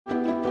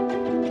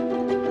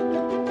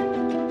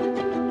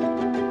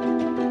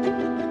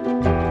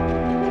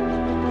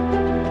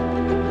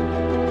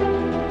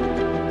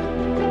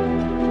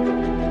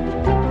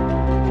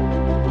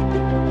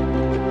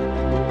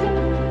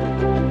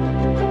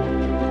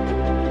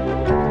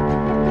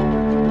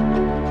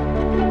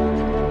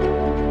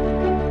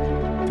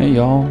Hey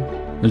y'all,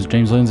 this is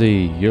James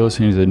Lindsay. You're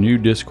listening to the New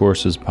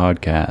Discourses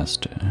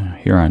Podcast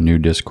here on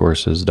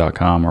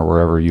newdiscourses.com or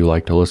wherever you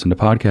like to listen to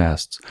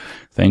podcasts.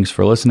 Thanks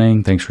for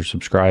listening. Thanks for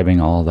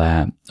subscribing, all of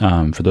that.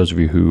 For those of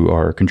you who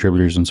are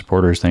contributors and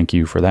supporters, thank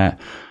you for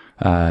that.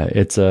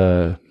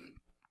 I've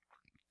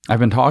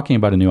been talking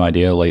about a new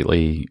idea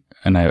lately,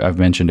 and I've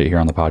mentioned it here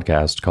on the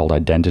podcast, called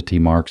Identity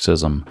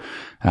Marxism.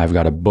 I've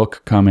got a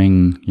book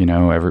coming,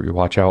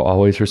 watch out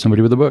always for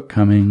somebody with a book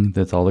coming.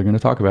 That's all they're going to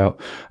talk about.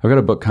 I've got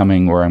a book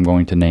coming where I'm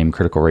going to name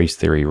critical race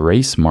theory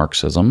Race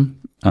Marxism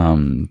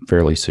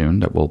fairly soon.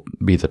 That will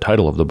be the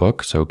title of the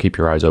book, so keep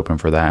your eyes open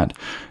for that.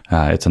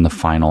 It's in the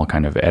final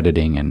kind of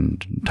editing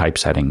and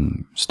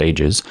typesetting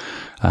stages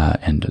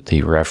and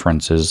the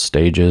references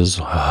stages.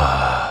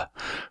 But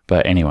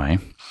anyway,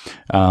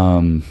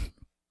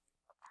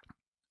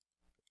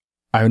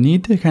 I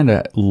need to kind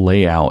of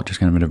lay out,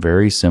 just kind of in a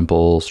very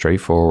simple,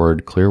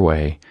 straightforward, clear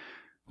way,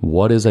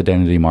 what is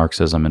identity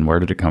Marxism and where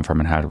did it come from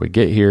and how did we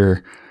get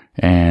here?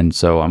 And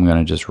so I'm going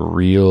to just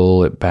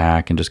reel it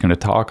back and just going to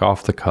talk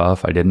off the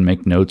cuff. I didn't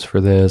make notes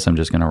for this. I'm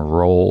just going to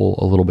roll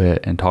a little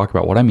bit and talk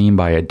about what I mean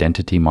by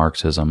identity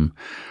Marxism.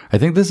 I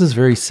think this is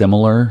very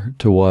similar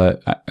to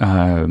what,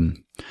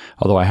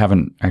 although I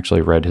haven't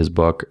actually read his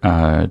book,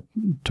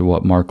 to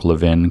what Mark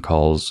Levin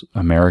calls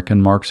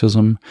American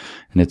Marxism.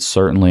 And it's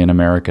certainly an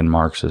American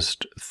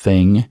Marxist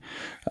thing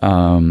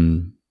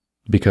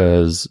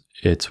because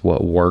it's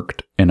what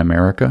worked in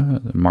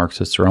America.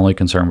 Marxists are only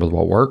concerned with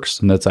what works.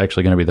 And that's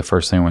actually going to be the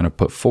first thing I'm going to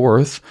put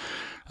forth.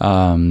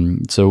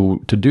 So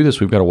to do this,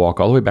 we've got to walk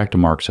all the way back to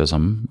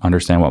Marxism,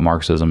 understand what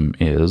Marxism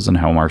is and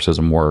how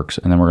Marxism works.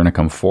 And then we're going to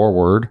come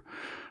forward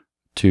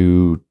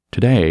to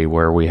today,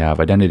 where we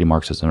have identity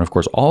Marxism. And of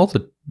course, all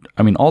the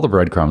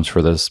breadcrumbs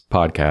for this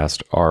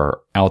podcast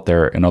are out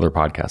there in other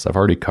podcasts. I've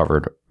already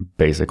covered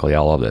basically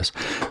all of this.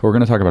 We're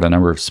going to talk about a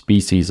number of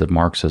species of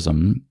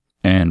Marxism.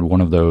 And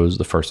one of those,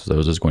 the first of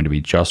those, is going to be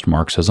just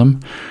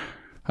Marxism.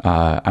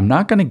 I'm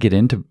not going to get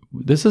into,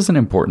 this is an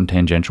important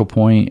tangential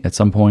point. At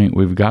some point,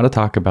 we've got to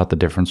talk about the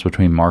difference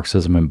between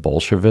Marxism and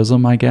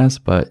Bolshevism, I guess,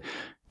 but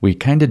we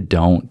kind of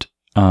don't.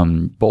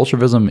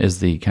 Bolshevism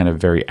is the kind of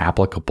very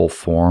applicable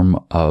form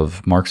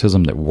of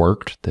Marxism that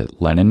worked, that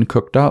Lenin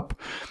cooked up.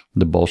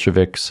 The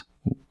Bolsheviks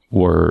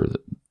were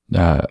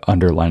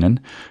under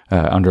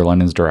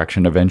Lenin's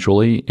direction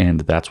eventually, and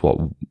that's what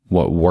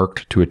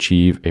worked to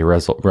achieve a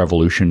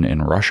revolution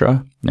in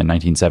Russia in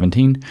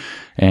 1917.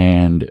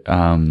 And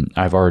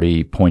I've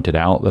already pointed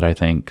out that I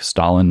think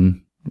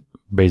Stalin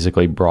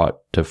basically brought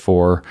to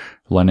fore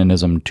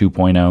Leninism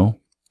 2.0.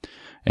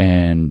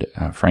 And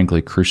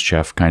frankly,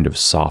 Khrushchev kind of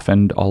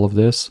softened all of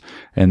this.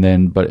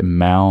 But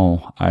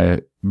Mao,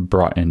 I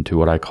brought into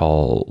what I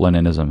call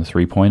Leninism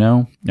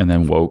 3.0. And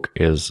then woke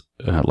is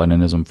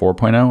Leninism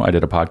 4.0. I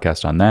did a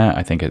podcast on that.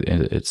 I think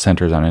it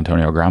centers on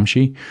Antonio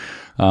Gramsci.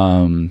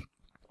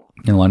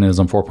 In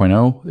Leninism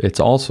 4.0,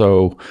 it's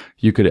also,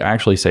 you could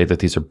actually say that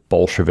these are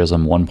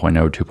Bolshevism 1.0,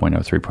 2.0,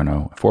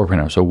 3.0,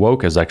 4.0. So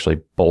woke is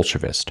actually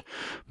Bolshevist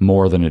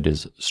more than it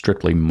is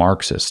strictly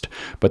Marxist.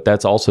 But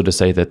that's also to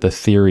say that the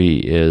theory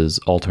is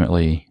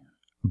ultimately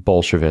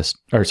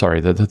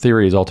the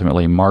theory is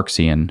ultimately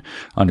Marxian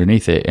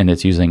underneath it, and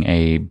it's using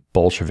a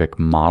Bolshevik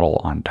model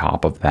on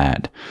top of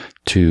that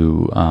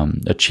to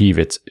achieve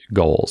its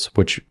goals,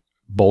 which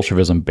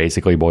Bolshevism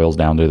basically boils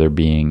down to there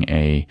being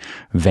a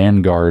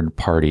vanguard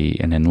party,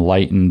 an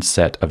enlightened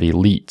set of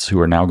elites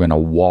who are now going to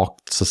walk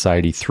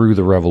society through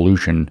the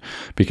revolution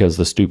because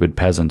the stupid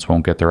peasants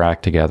won't get their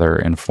act together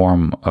and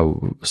form a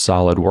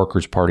solid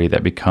workers' party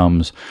that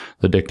becomes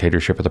the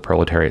dictatorship of the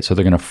proletariat. So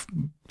they're going to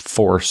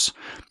force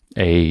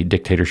a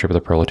dictatorship of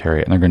the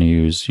proletariat, and they're going to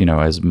use,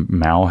 as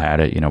Mao had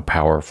it,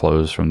 power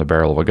flows from the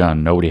barrel of a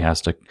gun. Nobody has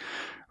to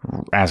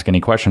ask any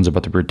questions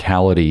about the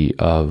brutality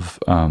of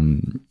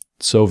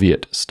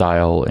Soviet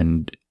style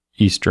and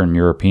Eastern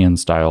European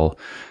style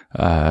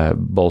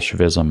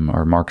Bolshevism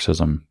or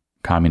Marxism,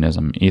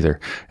 communism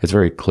either. It's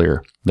very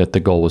clear that the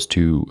goal was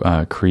to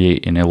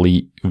create an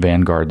elite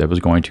vanguard that was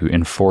going to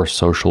enforce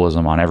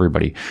socialism on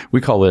everybody. We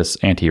call this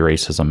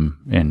anti-racism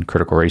in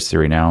critical race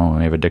theory now.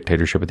 We have a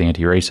dictatorship of the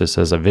anti-racists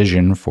as a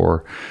vision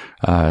for,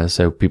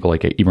 so people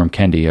like Ibram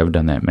Kendi have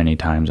done that many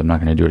times. I'm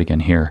not going to do it again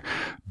here,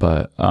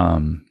 but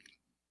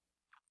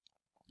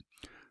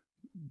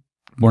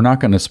we're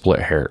not going to split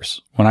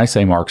hairs. When I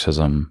say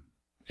Marxism,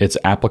 its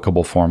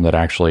applicable form that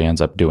actually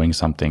ends up doing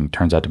something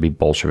turns out to be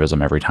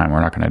Bolshevism every time. We're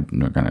not going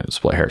to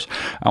split hairs.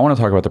 I want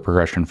to talk about the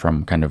progression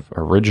from kind of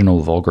original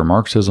vulgar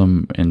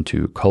Marxism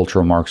into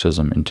cultural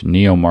Marxism, into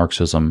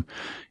neo-Marxism,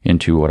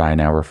 into what I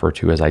now refer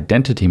to as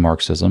identity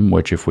Marxism,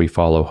 which if we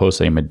follow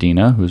Jose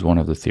Medina, who's one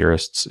of the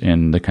theorists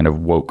in the kind of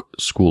woke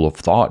school of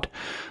thought,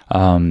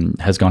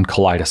 has gone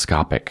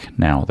kaleidoscopic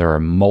now. There are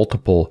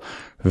multiple,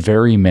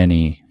 very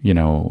many,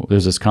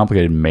 there's this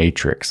complicated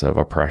matrix of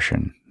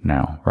oppression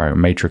now, right? A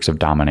matrix of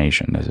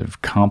domination.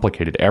 They've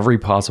complicated every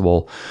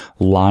possible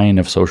line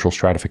of social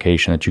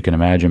stratification that you can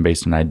imagine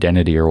based on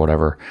identity or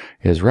whatever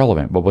is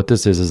relevant. But what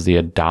this is the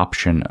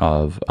adoption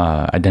of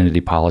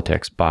identity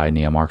politics by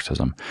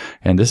neo-Marxism.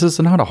 And this is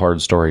not a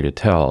hard story to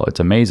tell. It's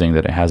amazing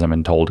that it hasn't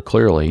been told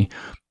clearly,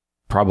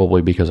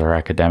 probably because our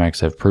academics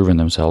have proven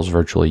themselves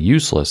virtually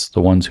useless.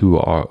 The ones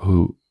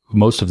who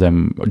most of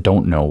them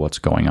don't know what's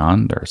going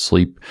on. They're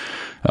asleep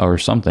or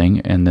something.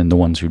 And then the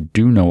ones who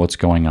do know what's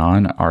going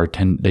on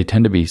they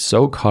tend to be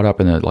so caught up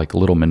in the like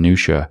little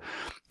minutia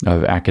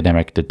of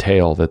academic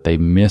detail that they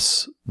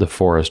miss the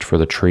forest for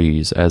the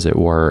trees, as it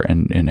were,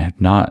 and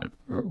have not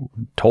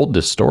told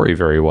this story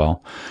very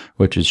well,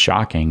 which is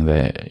shocking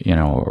that, you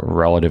know, a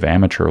relative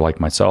amateur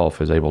like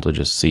myself is able to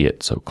just see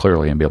it so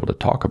clearly and be able to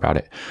talk about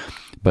it.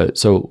 But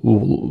so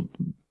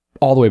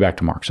all the way back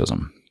to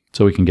Marxism,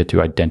 so we can get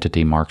to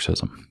Identity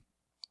Marxism,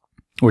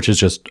 which is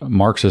just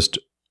Marxist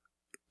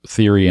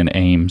theory and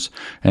aims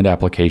and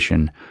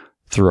application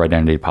through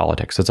identity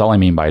politics. That's all I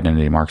mean by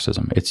identity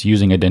Marxism. It's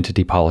using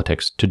identity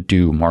politics to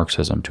do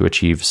Marxism, to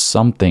achieve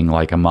something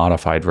like a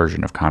modified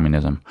version of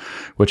communism,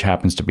 which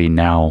happens to be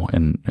now,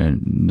 and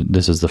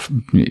this is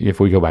if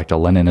we go back to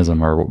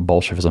Leninism or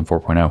Bolshevism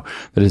 4.0,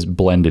 that is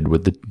blended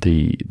with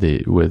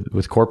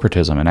with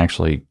corporatism, and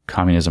actually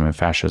communism and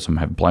fascism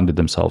have blended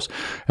themselves,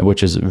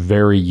 which is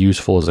very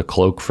useful as a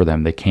cloak for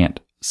them. They can't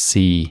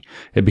see,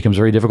 it becomes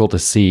very difficult to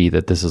see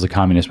that this is a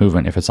communist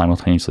movement if it's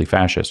simultaneously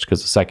fascist,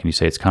 because the second you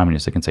say it's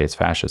communist, they can say it's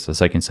fascist. The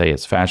second you say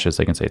it's fascist,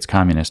 they can say it's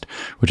communist,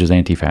 which is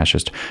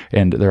anti-fascist,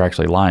 and they're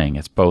actually lying.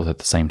 It's both at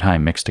the same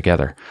time mixed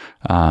together.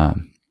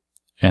 And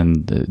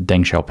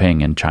Deng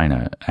Xiaoping in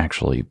China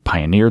actually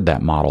pioneered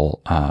that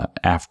model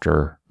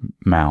after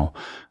Mao.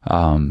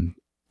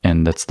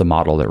 And that's the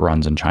model that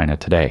runs in China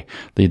today.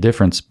 The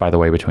difference, by the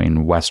way,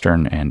 between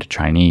Western and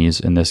Chinese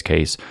in this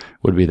case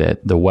would be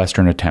that the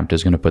Western attempt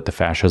is going to put the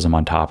fascism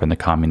on top and the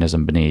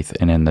communism beneath.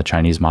 And in the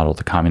Chinese model,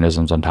 the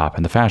communism's on top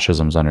and the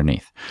fascism's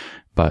underneath.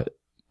 But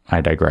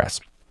I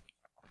digress.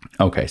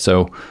 Okay,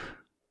 so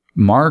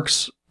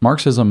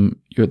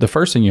Marxism, the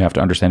first thing you have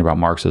to understand about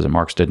Marxism,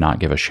 Marx did not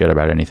give a shit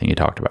about anything he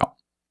talked about.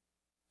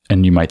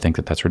 And you might think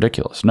that that's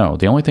ridiculous. No,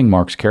 the only thing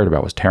Marx cared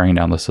about was tearing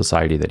down the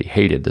society that he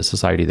hated, the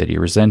society that he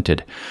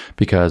resented,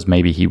 because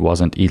maybe he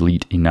wasn't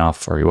elite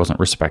enough, or he wasn't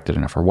respected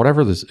enough, or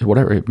whatever.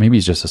 Maybe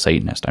he's just a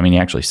Satanist. I mean, he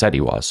actually said he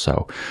was.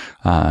 So,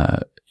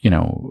 you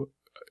know,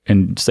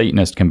 and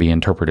Satanist can be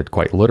interpreted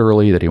quite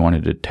literally, that he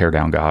wanted to tear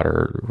down God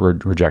or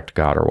reject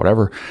God or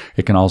whatever.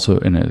 It can also,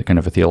 in a kind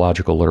of a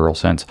theological, literal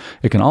sense,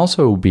 it can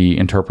also be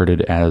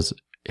interpreted as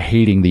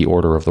hating the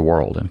order of the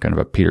world in kind of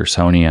a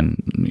Petersonian,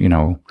 you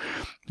know,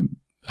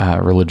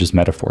 religious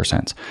metaphor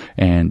sense.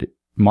 And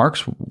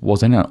Marx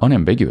was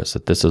unambiguous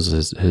that this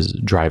is his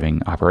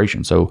driving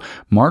operation. So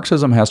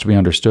Marxism has to be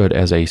understood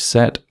as a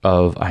set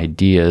of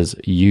ideas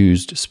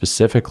used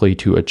specifically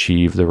to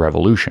achieve the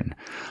revolution.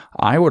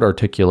 I would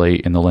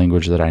articulate in the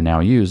language that I now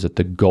use that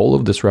the goal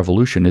of this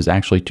revolution is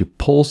actually to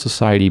pull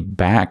society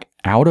back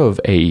out of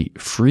a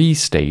free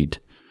state,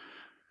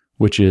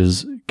 which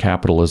is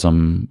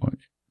capitalism,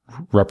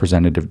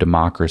 representative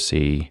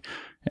democracy,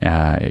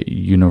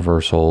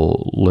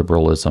 universal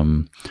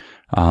liberalism,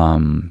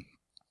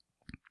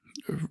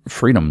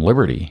 freedom,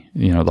 liberty,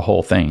 you know, the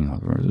whole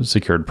thing,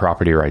 secured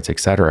property rights,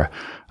 etc.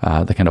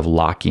 The kind of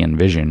Lockean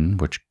vision,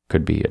 which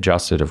could be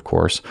adjusted, of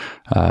course,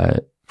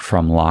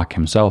 from Locke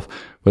himself,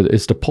 but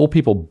it's to pull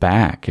people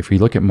back. If you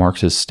look at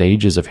Marx's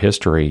stages of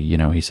history, you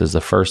know, he says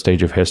the first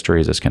stage of history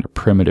is this kind of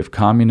primitive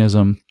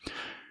communism,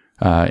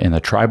 in the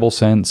tribal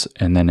sense,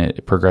 and then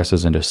it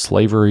progresses into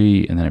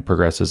slavery, and then it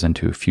progresses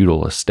into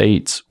feudal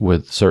estates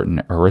with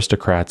certain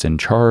aristocrats in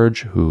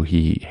charge who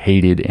he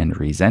hated and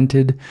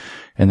resented,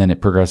 and then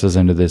it progresses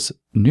into this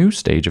new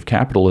stage of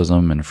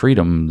capitalism and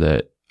freedom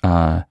that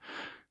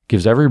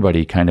gives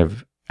everybody kind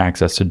of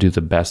access to do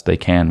the best they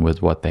can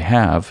with what they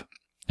have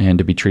and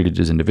to be treated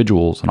as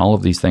individuals and all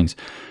of these things.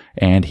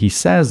 And he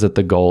says that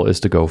the goal is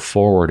to go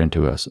forward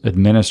into an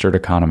administered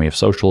economy of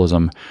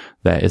socialism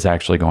that is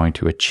actually going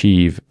to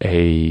achieve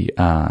a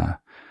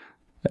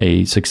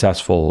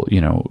successful, you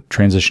know,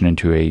 transition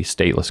into a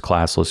stateless,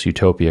 classless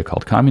utopia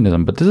called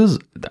communism. But this is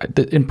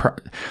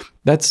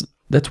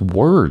that's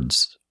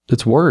words.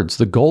 It's words.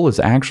 The goal is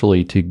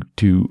actually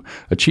to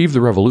achieve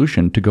the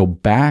revolution, to go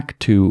back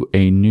to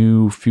a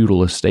new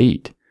feudal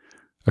estate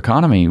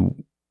economy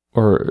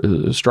or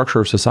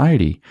structure of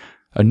society.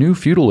 A new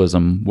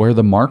feudalism where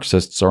the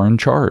Marxists are in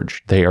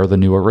charge. They are the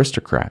new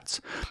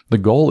aristocrats. The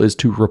goal is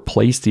to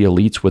replace the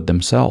elites with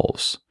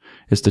themselves,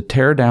 is to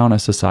tear down a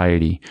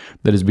society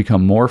that has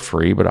become more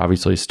free, but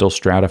obviously still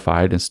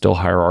stratified and still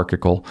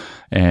hierarchical,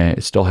 and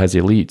it still has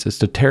elites. It's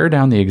to tear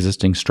down the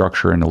existing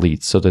structure and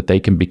elites so that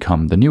they can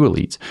become the new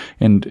elites.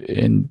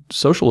 And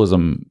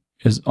socialism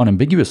is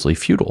unambiguously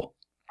feudal.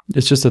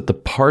 It's just that the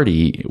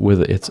party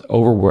with its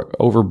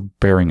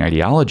overbearing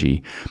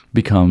ideology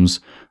becomes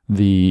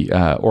the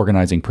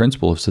organizing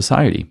principle of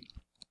society.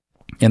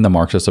 And the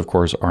Marxists, of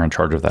course, are in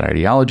charge of that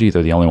ideology.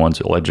 They're the only ones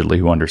allegedly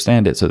who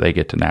understand it, so they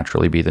get to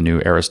naturally be the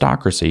new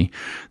aristocracy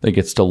that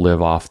gets to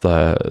live off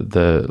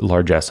the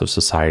largesse of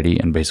society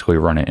and basically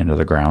run it into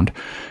the ground.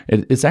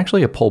 It's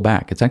actually a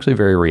pullback. It's actually a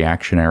very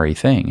reactionary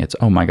thing. It's,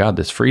 oh my God,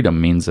 this freedom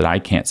means that I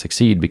can't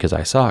succeed because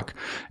I suck.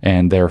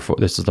 And therefore,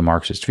 this is the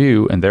Marxist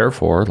view, and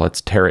therefore,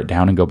 let's tear it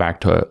down and go back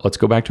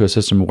to a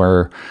system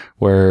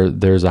where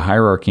there's a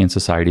hierarchy in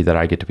society that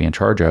I get to be in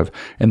charge of.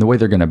 And the way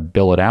they're going to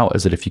bill it out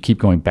is that if you keep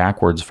going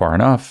backwards far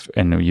enough,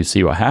 and you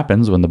see what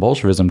happens when the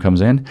Bolshevism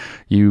comes in,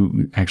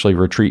 you actually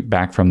retreat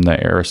back from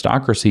the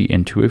aristocracy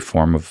into a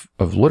form of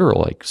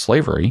literal like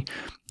slavery.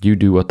 You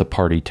do what the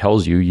party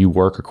tells you. You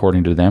work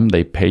according to them.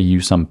 They pay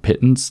you some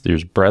pittance.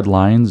 There's bread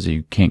lines.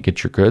 You can't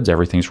get your goods.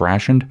 Everything's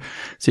rationed.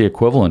 It's the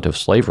equivalent of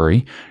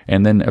slavery.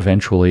 And then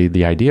eventually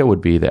the idea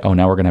would be that, oh,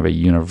 now we're going to have a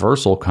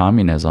universal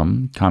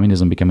communism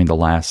becoming the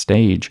last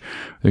stage.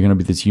 There's going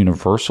to be this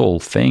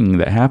universal thing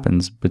that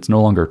happens, but it's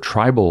no longer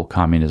tribal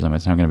communism.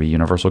 It's not going to be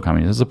universal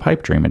communism. It's a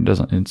pipe dream.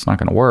 It's not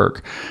going to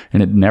work.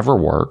 And it never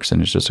works. And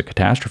it's just a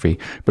catastrophe.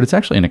 But it's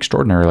actually an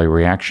extraordinarily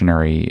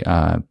reactionary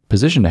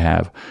position to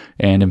have.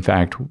 And in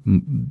fact,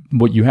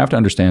 what you have to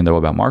understand, though,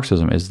 about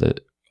Marxism is that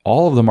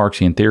all of the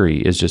Marxian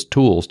theory is just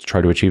tools to try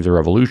to achieve the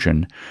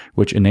revolution,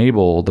 which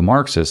enable the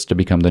Marxists to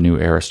become the new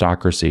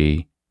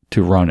aristocracy,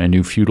 to run a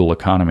new feudal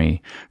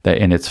economy that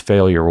in its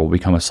failure will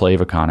become a slave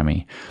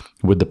economy,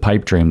 with the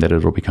pipe dream that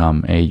it will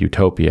become a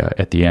utopia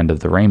at the end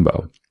of the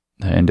rainbow,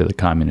 the end of the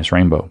communist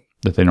rainbow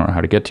that they don't know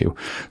how to get to.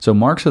 So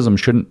Marxism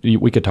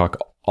we could talk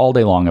all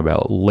day long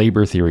about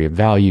labor theory of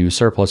value,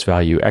 surplus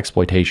value,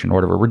 exploitation, or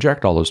whatever.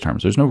 Reject all those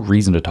terms. There's no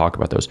reason to talk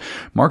about those.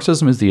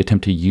 Marxism is the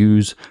attempt to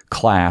use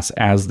class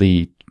as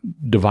the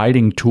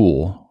dividing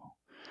tool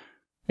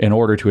in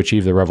order to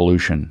achieve the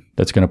revolution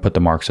that's going to put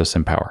the Marxists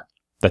in power.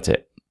 That's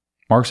it.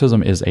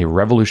 Marxism is a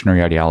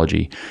revolutionary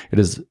ideology. It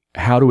is,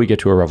 how do we get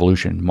to a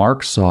revolution?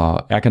 Marx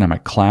saw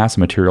economic class,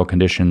 material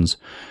conditions,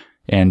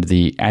 and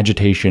the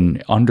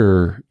agitation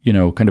under,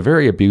 kind of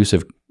very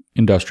abusive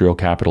industrial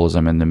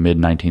capitalism in the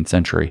mid-19th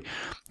century.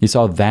 He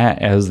saw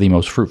that as the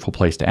most fruitful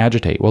place to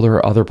agitate. Well, there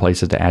are other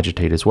places to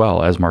agitate as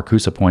well. As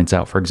Marcuse points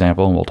out, for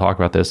example, and we'll talk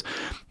about this,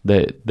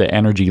 the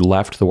energy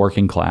left the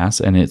working class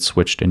and it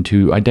switched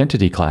into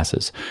identity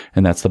classes.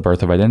 And that's the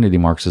birth of Identity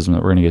Marxism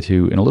that we're going to get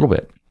to in a little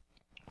bit.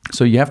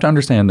 So you have to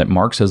understand that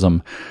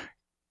Marxism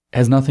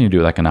has nothing to do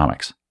with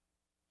economics.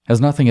 Has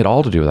nothing at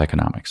all to do with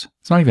economics.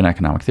 It's not even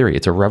economic theory.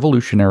 It's a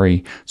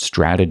revolutionary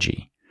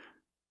strategy.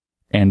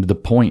 And the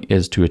point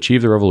is to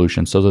achieve the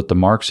revolution so that the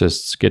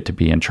Marxists get to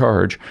be in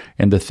charge.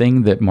 And the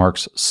thing that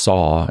Marx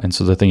saw, and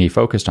so the thing he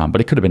focused on, but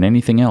it could have been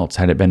anything else,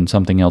 had it been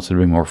something else that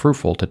would be more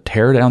fruitful, to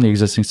tear down the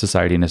existing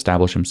society and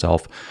establish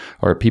himself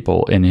or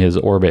people in his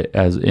orbit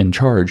as in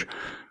charge,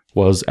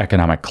 was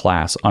economic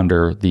class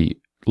under the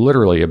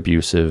literally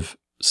abusive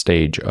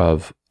stage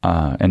of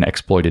an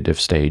exploitative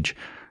stage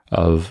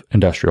of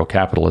industrial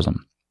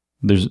capitalism.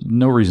 There's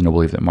no reason to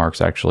believe that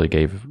Marx actually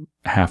gave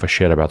half a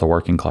shit about the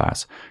working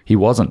class. He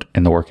wasn't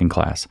in the working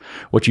class.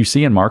 What you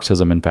see in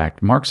Marxism, in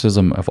fact,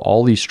 Marxism of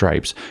all these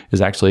stripes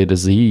is actually a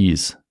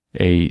disease,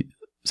 a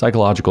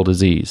psychological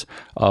disease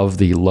of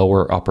the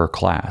lower upper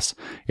class.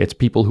 It's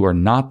people who are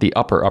not the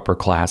upper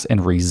class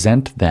and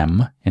resent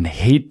them and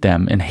hate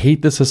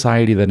the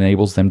society that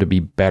enables them to be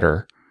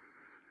better,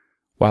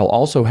 while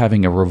also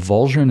having a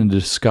revulsion and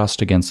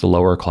disgust against the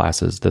lower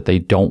classes that they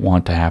don't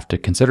want to have to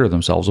consider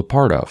themselves a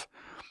part of.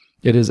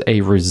 It is a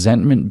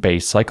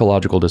resentment-based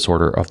psychological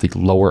disorder of the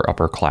lower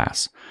upper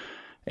class.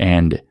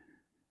 And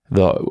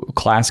the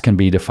class can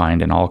be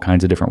defined in all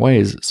kinds of different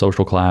ways,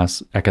 social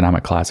class,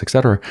 economic class,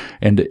 etc.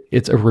 And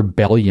it's a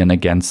rebellion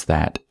against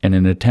that and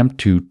an attempt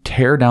to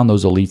tear down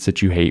those elites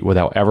that you hate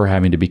without ever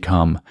having to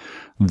become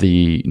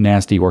the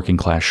nasty working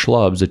class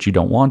schlubs that you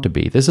don't want to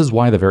be. This is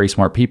why the very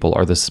smart people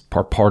are this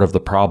part of the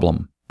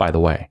problem, by the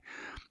way.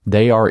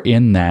 They are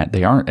in that.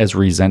 They aren't as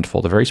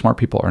resentful. The very smart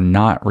people are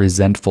not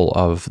resentful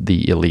of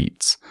the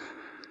elites.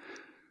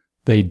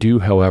 They do,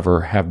 however,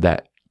 have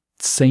that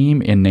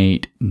same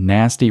innate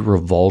nasty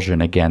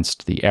revulsion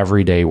against the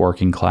everyday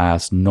working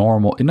class,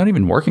 normal, not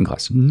even working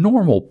class,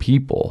 normal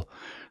people.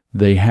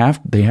 They have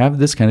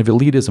this kind of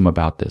elitism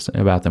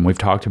about them. We've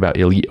talked about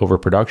elite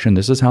overproduction.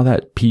 This is how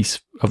that piece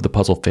of the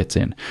puzzle fits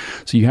in.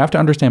 So you have to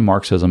understand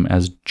Marxism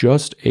as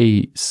just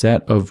a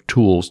set of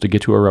tools to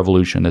get to a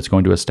revolution that's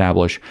going to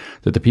establish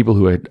that the people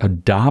who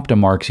adopt a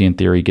Marxian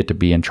theory get to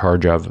be in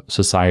charge of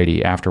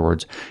society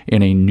afterwards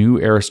in a new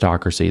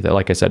aristocracy that,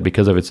 like I said,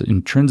 because of its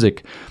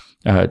intrinsic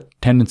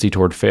tendency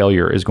toward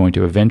failure, is going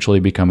to eventually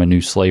become a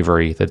new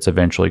slavery that's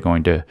eventually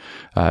going to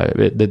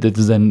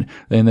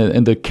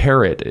the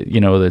carrot,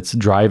 that's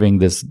driving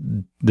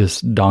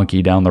this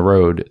donkey down the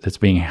road that's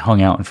being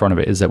hung out in front of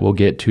it, is that we'll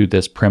get to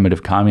this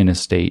primitive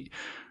communist state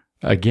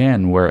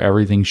again where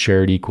everything's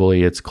shared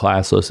equally, it's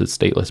classless, it's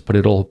stateless, but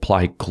it'll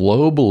apply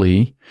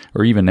globally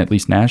or even at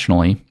least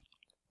nationally.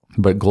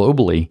 But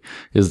globally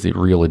is the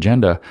real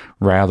agenda,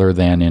 rather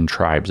than in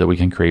tribes, that we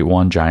can create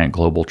one giant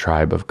global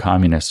tribe of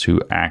communists who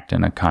act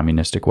in a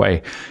communistic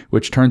way,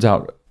 which turns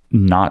out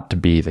not to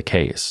be the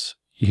case.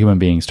 human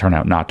beings turn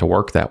out not to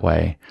work that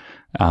way.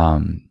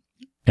 And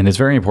it's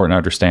very important to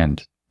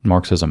understand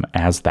Marxism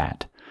as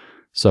that.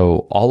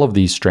 So all of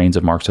these strains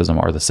of Marxism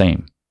are the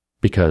same,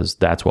 because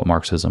that's what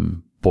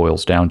Marxism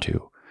boils down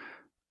to.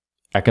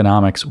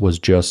 Economics was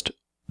just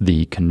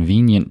the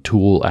convenient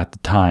tool at the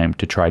time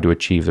to try to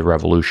achieve the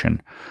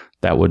revolution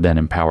that would then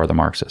empower the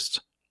Marxists.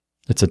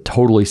 It's a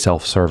totally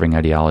self-serving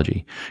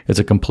ideology. It's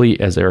a complete,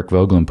 as Eric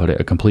Voegelin put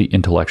it, a complete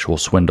intellectual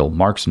swindle.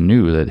 Marx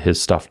knew that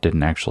his stuff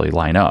didn't actually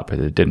line up.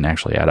 It didn't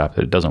actually add up.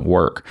 It doesn't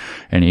work.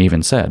 And he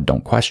even said,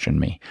 don't question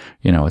me.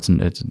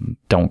 It's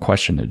don't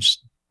question it.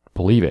 Just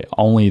believe it.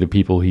 Only the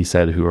people, he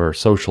said, who are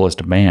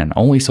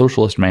only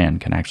socialist man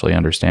can actually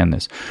understand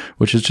this,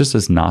 which is just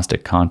this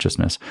Gnostic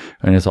consciousness.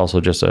 And it's also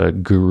just a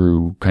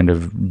guru kind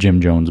of Jim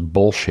Jones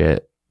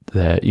bullshit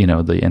that,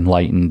 the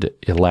enlightened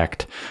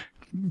elect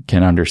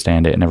can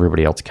understand it and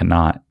everybody else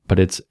cannot. But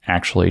it's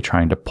actually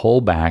trying to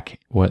pull back.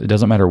 It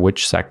doesn't matter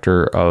which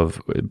sector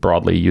of,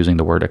 broadly using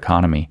the word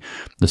economy,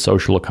 the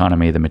social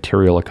economy, the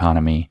material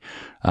economy,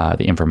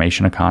 the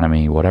information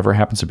economy, whatever it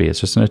happens to be.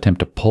 It's just an attempt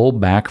to pull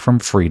back from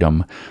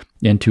freedom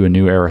into a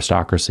new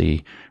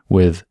aristocracy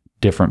with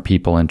different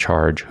people in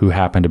charge who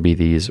happen to be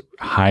these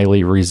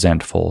highly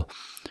resentful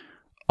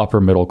upper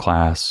middle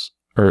class,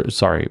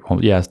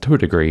 to a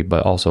degree,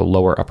 but also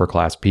lower upper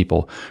class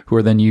people who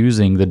are then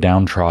using the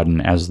downtrodden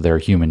as their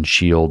human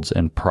shields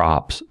and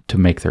props to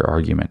make their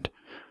argument.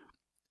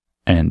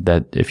 And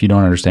that if you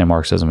don't understand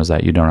Marxism as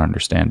that, you don't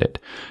understand it.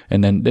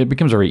 And then it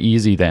becomes very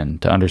easy then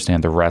to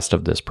understand the rest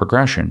of this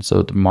progression.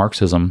 So the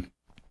Marxism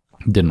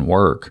didn't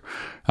work.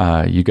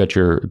 You got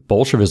your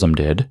Bolshevism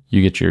did.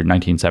 You get your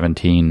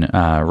 1917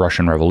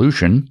 Russian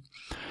Revolution.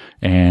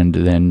 And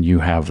then you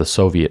have the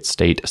Soviet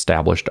state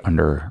established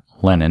under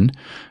Lenin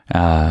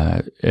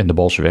and the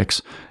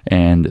Bolsheviks.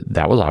 And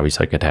that was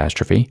obviously a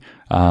catastrophe.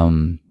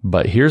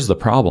 But here's the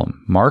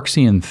problem.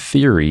 Marxian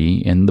theory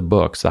in the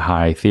books, the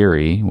high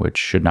theory, which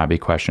should not be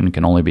questioned,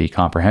 can only be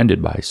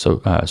comprehended by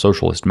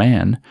socialist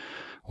man,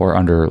 or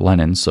under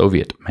Lenin's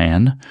Soviet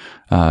man.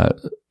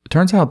 It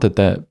turns out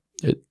that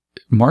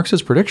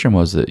Marx's prediction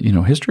was that,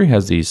 history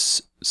has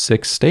these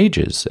 6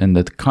 stages, and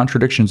that the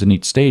contradictions in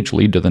each stage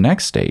lead to the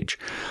next stage.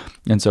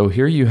 And so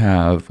here you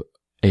have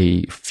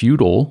a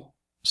feudal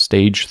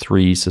stage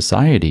 3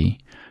 society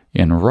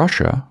in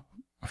Russia,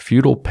 a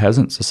feudal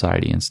peasant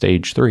society in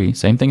stage 3,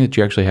 same thing that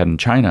you actually had in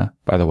China,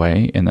 by the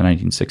way, in the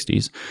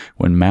 1960s,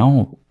 when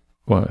Mao,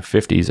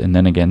 50s and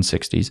then again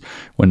 60s,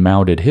 when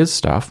Mao did his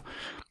stuff.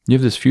 You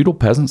have this feudal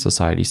peasant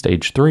society,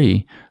 stage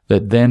 3,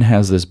 that then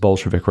has this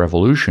Bolshevik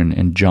revolution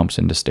and jumps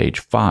into stage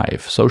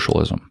 5,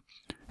 socialism.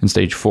 And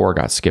stage 4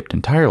 got skipped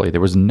entirely. There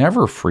was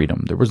never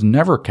freedom. There was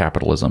never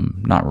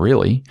capitalism. Not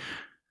really.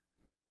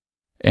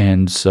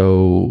 And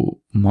so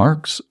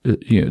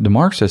the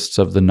Marxists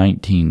of the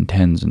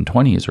 1910s and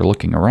 20s are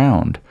looking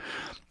around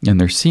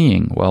and they're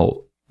seeing,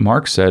 well,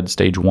 Marx said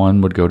stage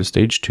 1 would go to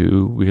stage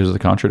 2 because of the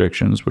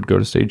contradictions, would go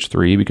to stage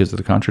 3 because of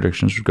the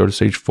contradictions, would go to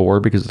stage 4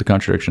 because of the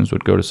contradictions,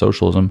 would go to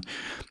socialism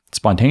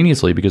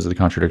spontaneously because of the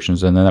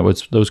contradictions. And then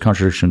those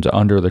contradictions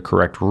under the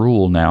correct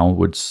rule now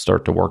would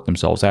start to work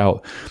themselves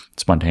out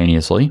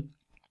spontaneously,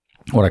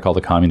 what I call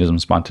the communism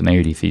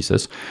spontaneity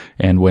thesis.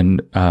 And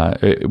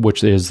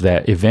which is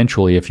that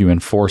eventually if you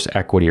enforce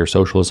equity or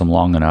socialism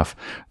long enough,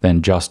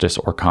 then justice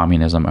or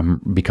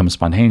communism becomes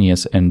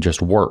spontaneous and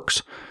just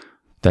works.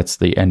 That's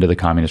the end of the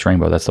communist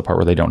rainbow. That's the part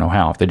where they don't know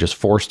how. If they just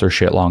force their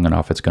shit long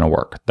enough, it's going to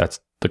work. That's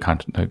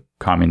the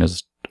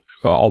communist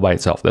all by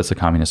itself. That's the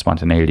communist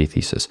spontaneity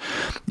thesis.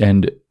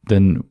 And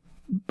then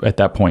at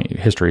that point,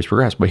 history has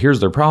progressed. But here's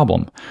their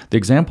problem. The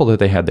example that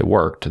they had that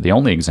worked, the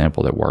only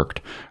example that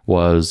worked,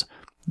 was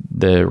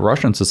the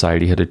Russian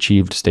society had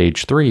achieved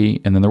stage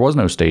 3, and then there was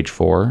no stage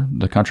 4.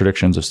 The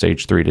contradictions of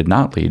stage 3 did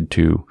not lead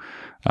to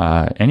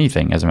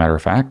anything. As a matter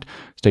of fact,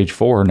 stage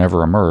 4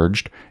 never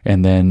emerged,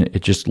 and then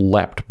it just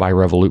leapt by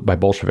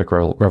Bolshevik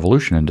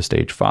revolution into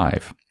stage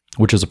 5,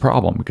 which is a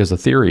problem because the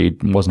theory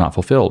was not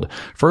fulfilled.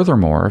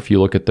 Furthermore, if you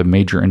look at the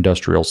major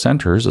industrial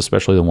centers,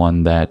 especially the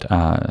one that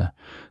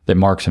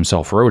Marx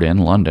himself wrote in,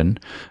 London,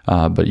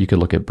 but you could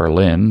look at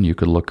Berlin, you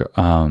could look,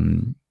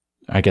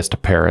 to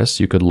Paris,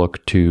 you could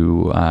look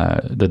to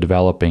the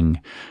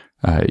developing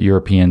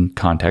European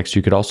context.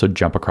 You could also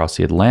jump across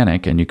the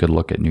Atlantic and you could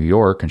look at New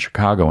York and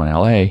Chicago and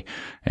LA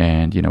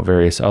and,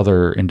 various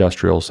other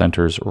industrial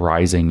centers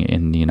rising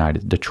in the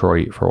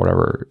Detroit for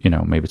whatever,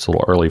 maybe it's a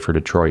little early for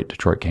Detroit.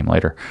 Detroit came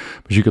later.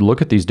 But you could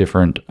look at these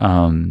different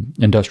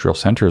industrial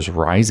centers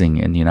rising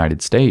in the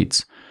United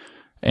States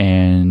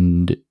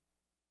and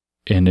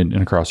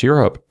across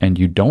Europe, and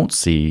you don't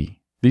see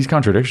these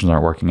contradictions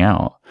aren't working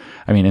out.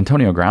 I mean,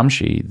 Antonio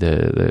Gramsci,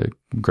 the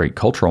great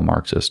cultural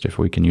Marxist, if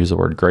we can use the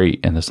word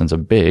great in the sense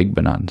of big,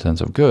 but not in the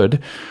sense of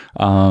good,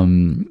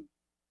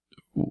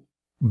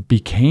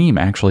 became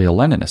actually a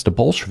Leninist, a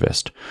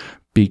Bolshevist,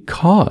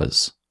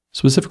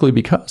 specifically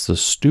because the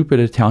stupid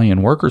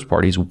Italian workers'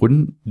 parties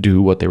wouldn't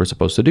do what they were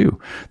supposed to do.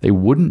 They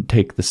wouldn't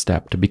take the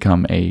step to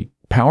become a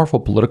powerful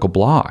political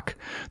bloc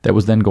that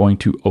was then going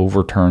to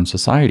overturn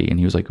society. And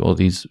he was like, well,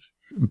 these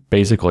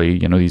basically,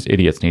 these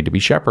idiots need to be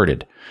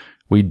shepherded.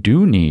 We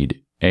do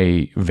need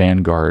a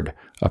vanguard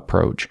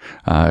approach.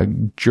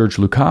 George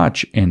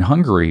Lukács in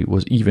Hungary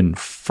was even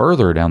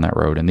further down that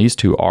road, and these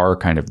two are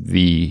kind of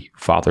the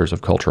fathers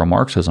of cultural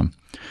Marxism.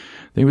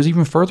 He was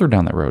even further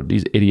down that road.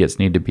 These idiots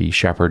need to be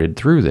shepherded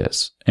through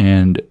this.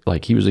 And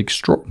he was an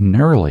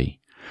extraordinary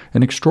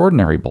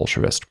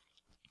Bolshevist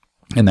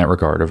in that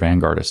regard, a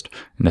vanguardist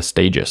and a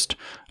stagist.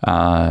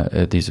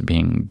 These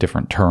being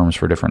different terms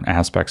for different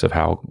aspects of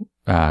how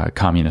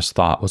communist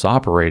thought was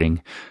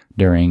operating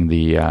during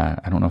the,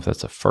 I don't know if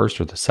that's the first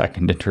or the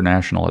second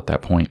international at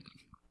that point.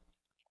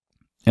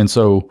 And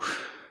so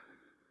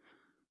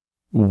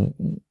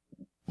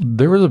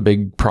there was a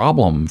big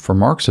problem for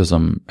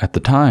Marxism at the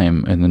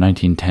time in the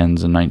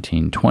 1910s and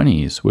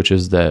 1920s, which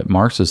is that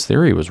Marxist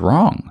theory was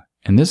wrong.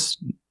 And this,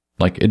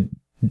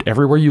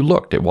 everywhere you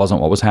looked, it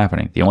wasn't what was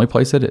happening. The only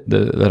place that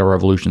a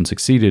revolution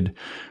succeeded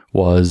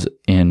was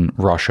in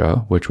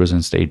Russia, which was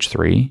in stage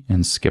 3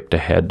 and skipped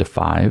ahead to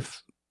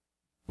 5,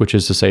 which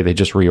is to say they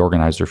just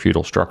reorganized their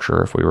feudal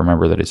structure. If we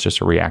remember that it's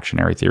just a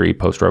reactionary theory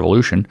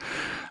post-revolution,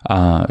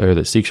 or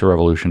that seeks a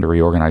revolution to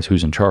reorganize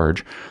who's in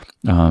charge.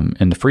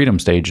 And the freedom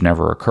stage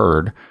never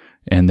occurred.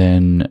 And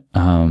then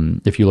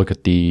if you look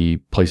at the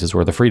places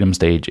where the freedom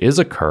stage is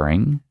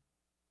occurring,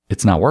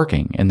 it's not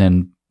working. And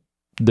then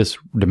this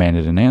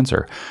demanded an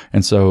answer.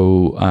 And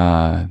so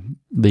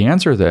the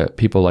answer that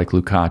people like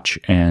Lukács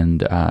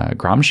and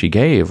Gramsci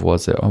gave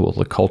was that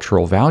the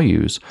cultural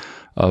values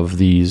of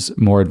these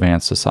more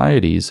advanced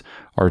societies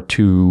are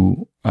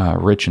too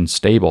rich and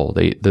stable.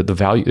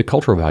 The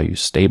cultural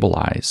values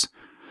stabilize.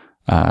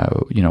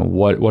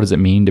 What does it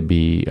mean to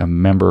be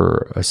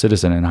a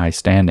citizen in high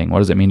standing? What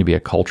does it mean to be a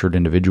cultured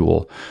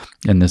individual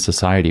in this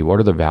society? What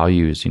are the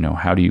values?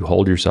 How do you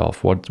hold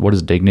yourself? What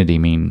does dignity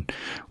mean?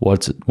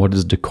 What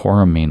does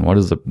decorum mean?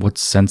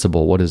 What's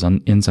sensible? What is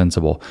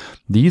insensible?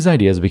 These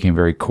ideas became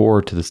very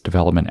core to this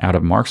development out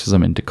of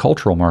Marxism into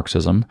cultural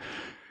Marxism.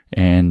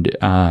 And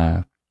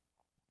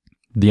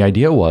the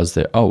idea was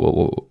that,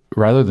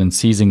 rather than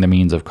seizing the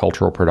means of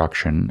cultural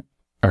production,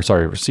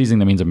 seizing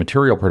the means of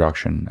material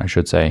production, I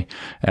should say,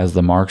 as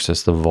the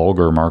Marxists, the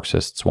vulgar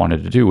Marxists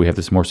wanted to do. We have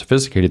this more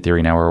sophisticated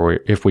theory now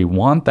where if we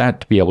want that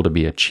to be able to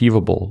be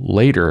achievable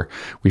later,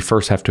 we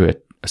first have to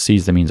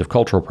seize the means of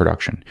cultural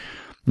production.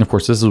 And of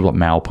course, this is what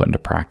Mao put into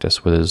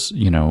practice with his,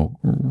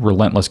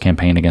 relentless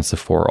campaign against the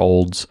Four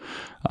Olds.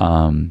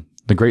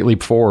 The Great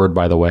Leap Forward,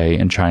 by the way,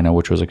 in China,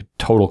 which was a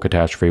total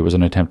catastrophe, was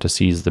an attempt to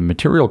seize the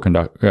material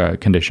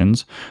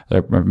conditions,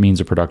 the means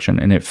of production,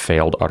 and it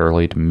failed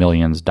utterly to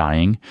millions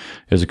dying.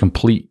 It was a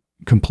complete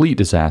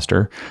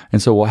disaster.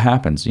 And so what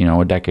happens?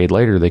 A decade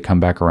later, they come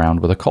back around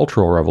with a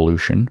cultural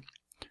revolution,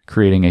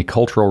 creating a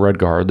cultural red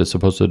guard that's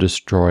supposed to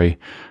destroy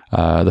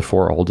the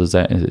Four Olds. Is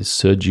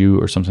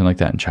Suju or something like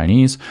that in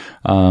Chinese?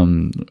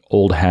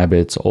 Old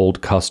habits,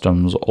 old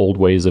customs, old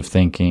ways of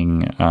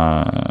thinking,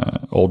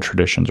 old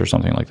traditions or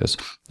something like this.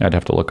 I'd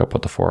have to look up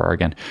what the four are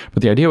again.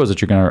 But the idea was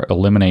that you're going to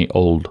eliminate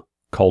old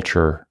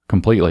culture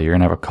completely. You're going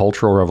to have a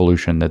cultural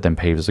revolution that then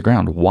paves the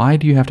ground. Why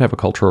do you have to have a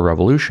cultural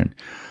revolution?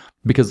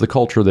 Because the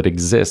culture that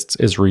exists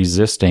is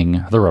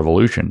resisting the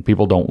revolution.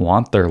 People don't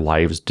want their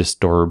lives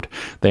disturbed.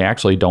 They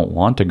actually don't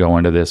want to go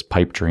into this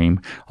pipe dream.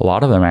 A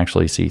lot of them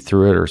actually see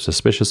through it or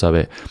suspicious of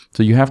it.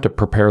 So you have to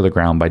prepare the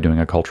ground by doing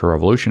a cultural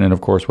revolution. And of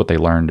course, what they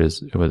learned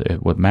is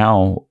with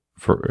Mao,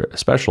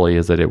 especially,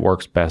 is that it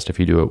works best if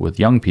you do it with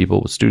young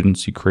people, with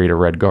students. You create a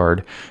red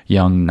guard,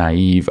 young,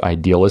 naive,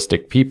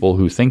 idealistic people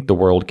who think the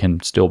world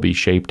can still be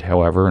shaped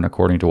however and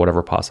according to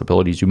whatever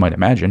possibilities you might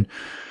imagine.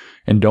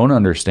 And don't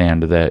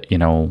understand that,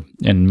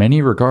 in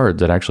many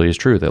regards, it actually is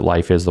true that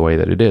life is the way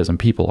that it is and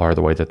people are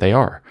the way that they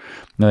are.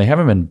 Now, they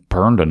haven't been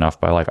burned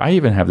enough by life. I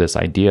even have this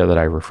idea that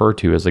I refer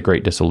to as the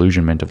great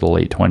disillusionment of the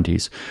late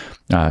 20s.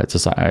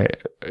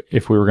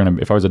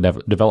 If I was a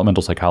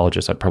developmental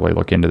psychologist, I'd probably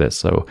look into this.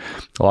 So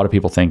a lot of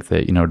people think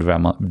that,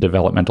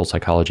 developmental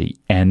psychology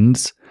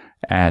ends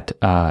at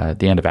the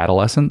end of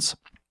adolescence.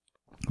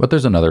 But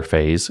there's another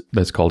phase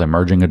that's called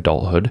emerging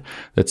adulthood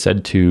that's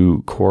said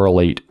to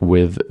correlate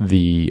with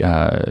the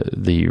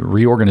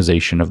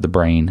reorganization of the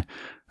brain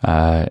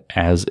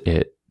as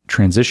it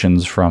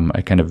transitions from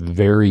a kind of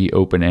very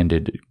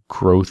open-ended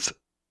growth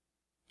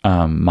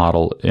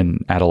model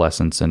in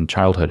adolescence and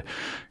childhood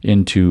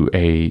into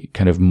a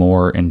kind of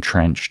more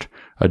entrenched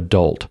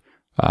adult,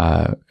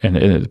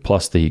 and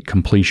plus the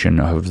completion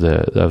of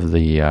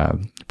the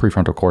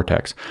prefrontal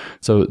cortex.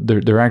 So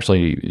they're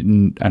actually,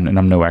 and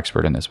I'm no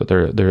expert in this, but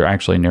there are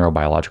actually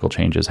neurobiological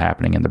changes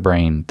happening in the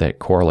brain that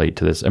correlate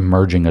to this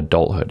emerging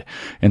adulthood.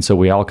 And so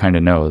we all kind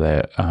of know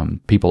that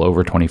people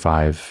over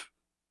 25,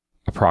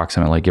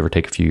 approximately, give or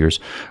take a few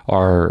years,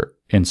 are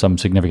in some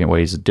significant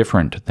ways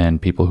different than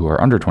people who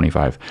are under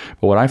 25.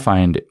 But what I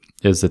find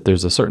is that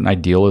there's a certain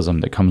idealism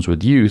that comes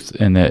with youth,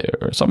 and that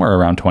somewhere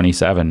around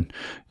 27,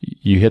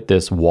 you hit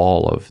this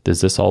wall of,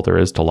 is this all there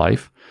is to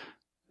life?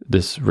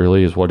 This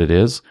really is what it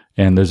is.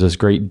 And there's this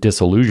great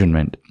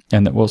disillusionment.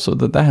 And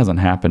that hasn't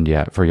happened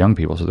yet for young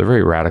people. So they're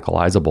very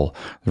radicalizable.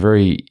 They're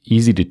very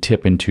easy to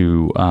tip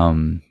into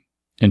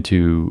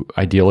into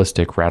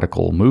idealistic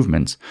radical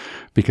movements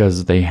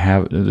because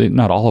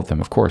not all of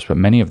them, of course, but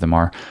many of them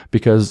are,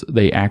 because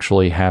they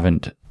actually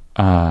haven't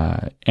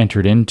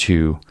entered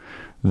into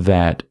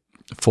that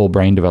full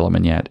brain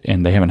development yet,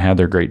 and they haven't had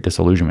their great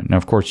disillusionment. Now,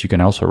 of course, you can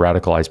also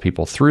radicalize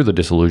people through the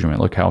disillusionment.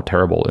 Look how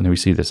terrible, and we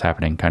see this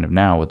happening kind of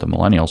now with the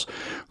millennials.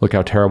 Look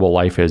how terrible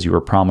life is. You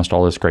were promised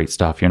all this great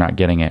stuff. You're not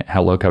getting it.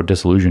 Look how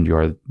disillusioned you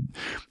are.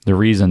 The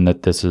reason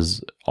that this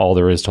is all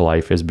there is to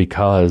life is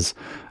because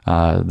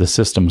the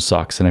system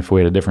sucks, and if we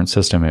had a different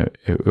system,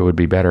 it would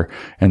be better.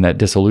 And that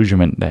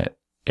disillusionment, that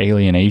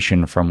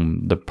alienation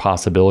from the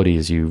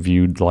possibilities you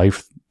viewed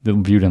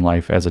in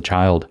life as a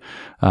child,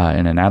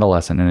 and an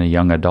adolescent and a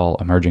young adult,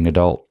 emerging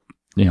adult,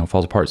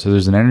 falls apart. So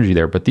there's an energy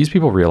there. But these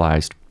people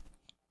realized,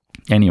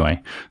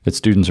 anyway, that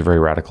students are very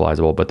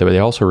radicalizable, but they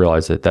also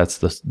realized that that's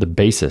the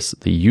basis,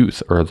 the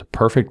youth, or the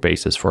perfect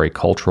basis for a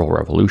cultural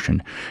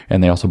revolution.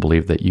 And they also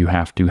believe that you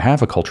have to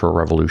have a cultural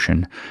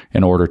revolution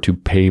in order to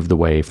pave the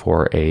way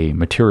for a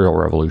material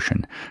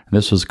revolution. And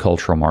this was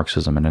cultural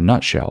Marxism in a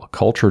nutshell.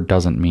 Culture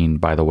doesn't mean,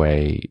 by the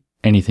way,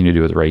 anything to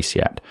do with race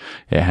yet.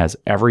 It has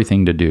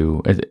everything to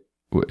do.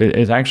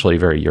 It's actually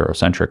very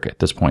Eurocentric at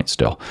this point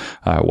still,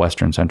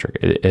 Western-centric.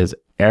 It has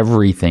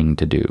everything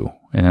to do,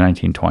 in the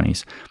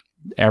 1920s,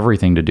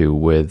 everything to do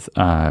with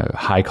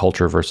high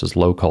culture versus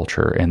low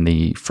culture, and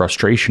the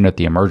frustration at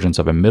the emergence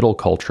of a middle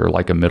culture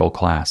like a middle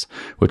class,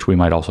 which we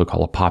might also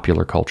call a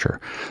popular culture.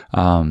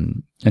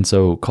 And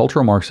so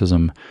cultural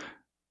Marxism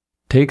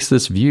takes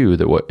this view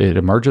that it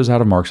emerges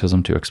out of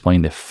Marxism to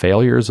explain the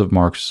failures of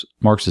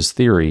Marxist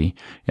theory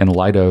in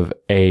light of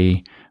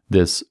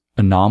this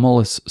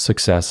anomalous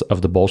success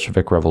of the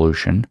Bolshevik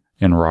Revolution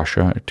in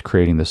Russia,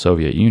 creating the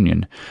Soviet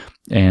Union,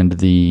 and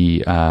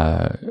the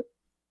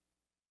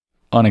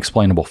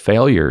unexplainable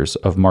failures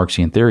of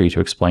Marxian theory to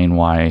explain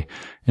why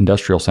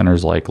industrial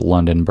centers like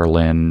London,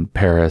 Berlin,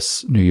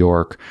 Paris, New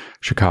York,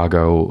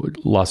 Chicago,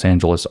 Los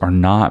Angeles are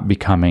not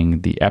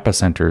becoming the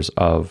epicenters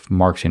of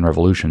Marxian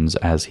revolutions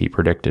as he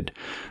predicted.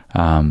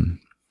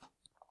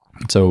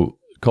 So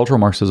cultural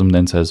Marxism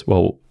then says,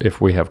 well,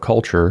 if we have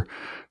culture,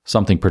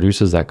 something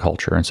produces that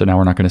culture. And so now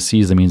we're not going to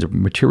seize the means of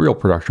material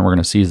production. We're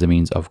going to seize the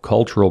means of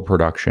cultural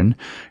production.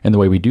 And the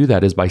way we do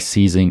that is by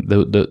seizing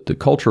the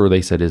culture,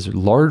 they said, is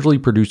largely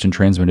produced and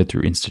transmitted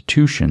through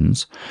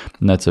institutions.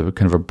 And that's a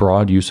kind of a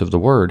broad use of the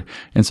word.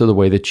 And so the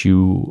way that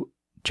you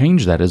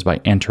change that is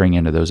by entering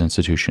into those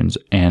institutions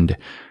and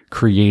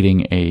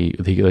creating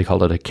they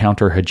called it a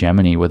counter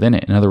hegemony within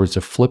it. In other words,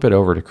 to flip it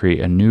over to create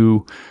a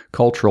new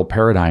cultural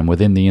paradigm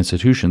within the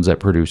institutions that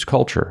produce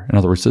culture. In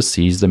other words, to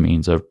seize the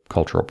means of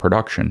cultural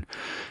production.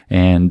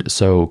 And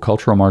so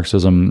cultural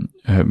Marxism,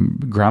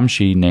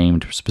 Gramsci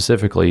named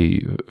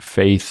specifically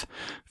faith,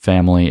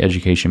 family,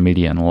 education,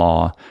 media, and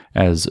law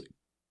as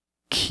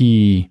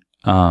key,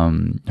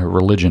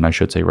 religion, I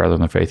should say, rather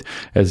than faith,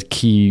 as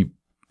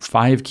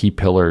five key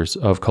pillars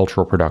of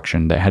cultural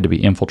production that had to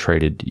be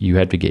infiltrated. You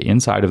had to get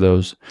inside of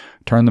those,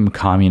 turn them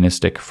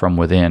communistic from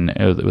within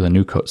with a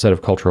new set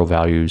of cultural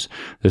values.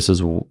 This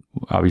is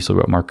obviously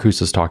what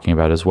Marcuse is talking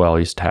about as well.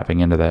 He's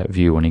tapping into that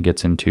view when he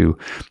gets into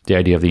the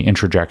idea of the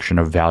introjection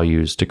of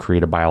values to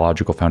create a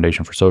biological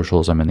foundation for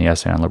socialism in the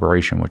essay on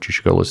liberation, which you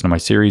should go listen to my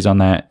series on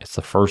that. It's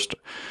the first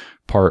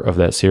part of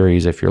that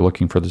series if you're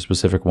looking for the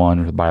specific one,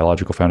 or the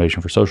biological foundation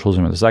for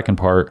socialism. And the second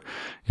part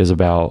is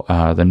about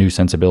the new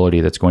sensibility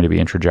that's going to be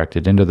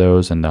introjected into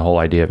those, and the whole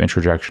idea of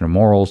introjection of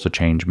morals to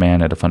change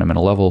man at a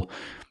fundamental level.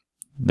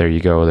 There you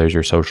go. There's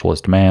your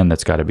socialist man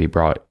that's got to be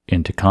brought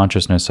into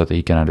consciousness so that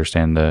he can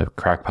understand the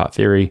crackpot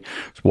theory.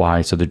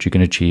 Why? So that you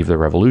can achieve the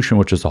revolution,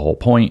 which is the whole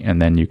point, and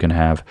then you can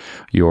have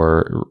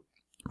your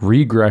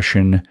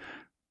regression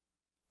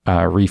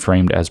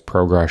reframed as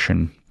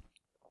progression.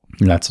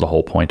 And that's the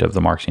whole point of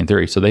the Marxian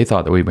theory. So they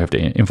thought that we have to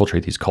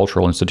infiltrate these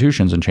cultural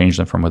institutions and change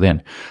them from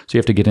within. So you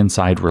have to get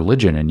inside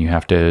religion, and you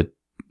have to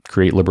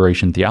create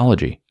liberation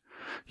theology.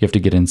 You have to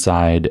get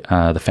inside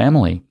the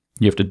family.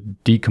 You have to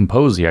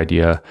decompose the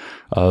idea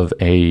of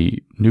a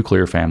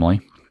nuclear family.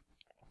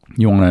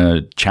 You want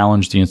to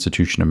challenge the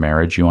institution of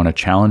marriage. You want to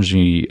challenge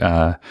the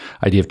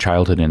idea of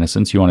childhood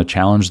innocence. You want to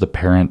challenge the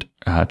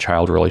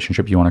parent-child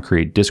relationship. You want to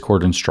create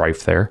discord and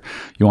strife there.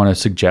 You want to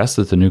suggest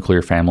that the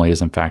nuclear family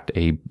is in fact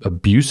a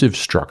abusive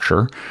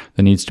structure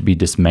that needs to be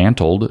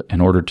dismantled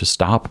in order to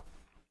stop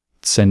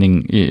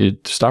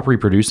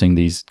reproducing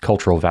these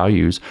cultural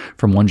values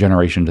from one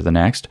generation to the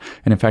next.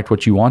 And in fact,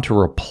 what you want to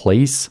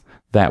replace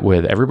that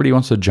with, everybody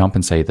wants to jump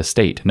and say the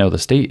state. No, the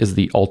state is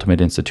the ultimate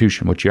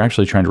institution. What you're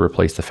actually trying to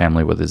replace the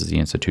family with is the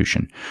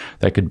institution.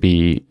 That could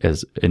be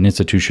as an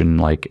institution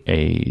like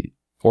a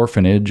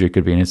orphanage. It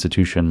could be an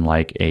institution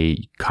like a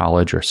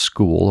college or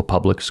school, a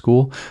public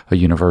school, a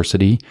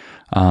university.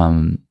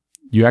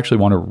 You actually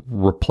want to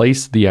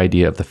replace the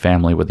idea of the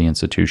family with the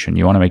institution.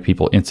 You want to make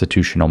people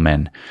institutional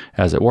men,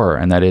 as it were.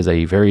 And that is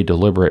a very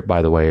deliberate,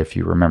 by the way, if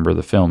you remember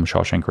the film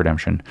Shawshank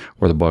Redemption,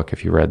 or the book,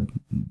 if you read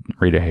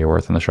Rita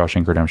Hayworth and the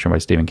Shawshank Redemption by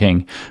Stephen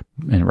King,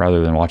 and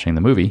rather than watching the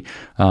movie,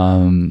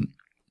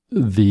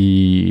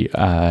 the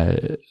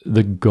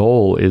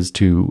goal is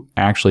to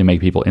actually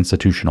make people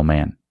institutional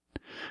man.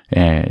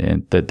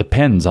 And that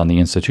depends on the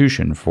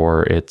institution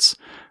for its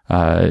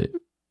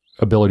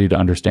ability to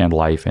understand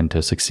life and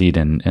to succeed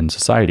in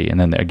society. And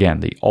then again,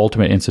 the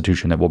ultimate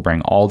institution that will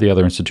bring all the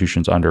other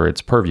institutions under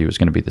its purview is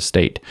going to be the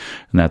state.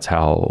 And that's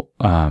how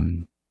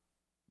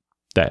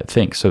that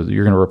thinks. So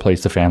you're going to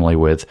replace the family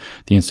with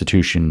the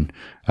institution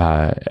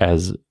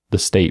as the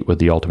state with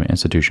the ultimate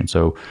institution.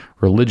 So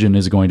religion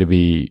is going to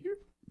be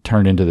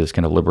turned into this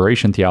kind of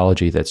liberation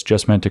theology that's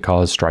just meant to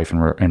cause strife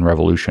and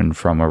revolution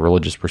from a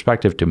religious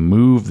perspective, to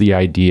move the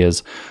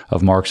ideas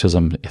of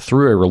Marxism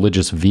through a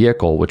religious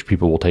vehicle, which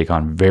people will take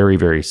on very,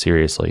 very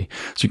seriously.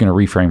 So you're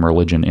going to reframe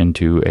religion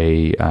into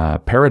a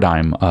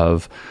paradigm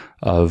of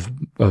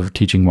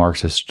teaching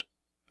Marxist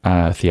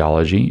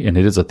theology, and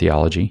it is a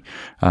theology,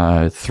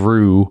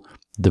 through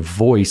the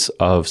voice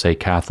of, say,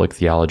 Catholic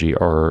theology,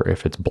 or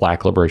if it's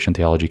Black liberation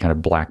theology, kind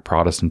of Black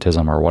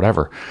Protestantism or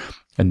whatever.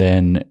 And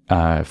then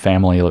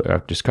family,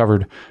 I've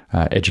discovered.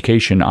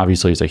 Education,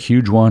 obviously, is a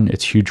huge one.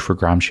 It's huge for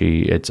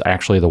Gramsci. It's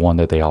actually the one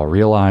that they all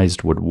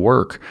realized would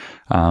work.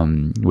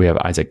 We have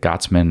Isaac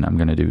Gottsman. I'm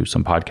going to do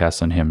some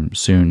podcasts on him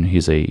soon.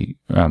 He's a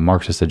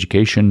Marxist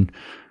education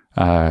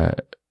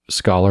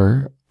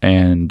scholar,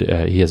 and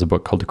he has a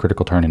book called The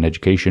Critical Turn in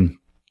Education.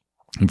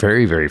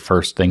 Very, very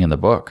first thing in the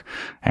book,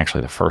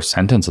 actually the first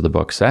sentence of the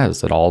book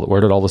says that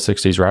where did all the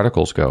 60s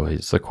radicals go?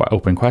 It's the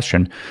open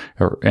question.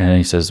 And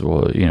he says,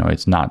 well,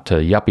 it's not to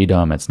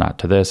yuppiedom, it's not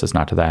to this, it's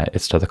not to that,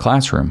 it's to the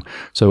classroom.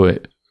 So,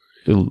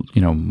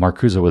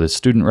 Marcuse with his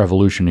student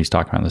revolution, he's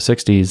talking about in the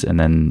 60s, and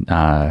then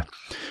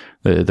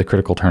the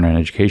critical turn in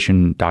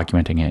education,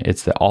 documenting it.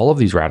 It's that all of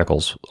these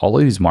radicals, all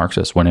of these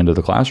Marxists went into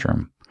the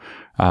classroom.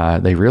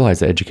 They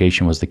realized that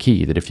education was the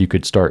key, that if you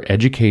could start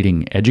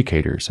educating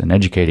educators and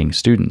educating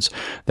students,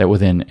 that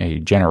within a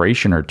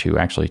generation or two,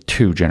 actually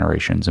 2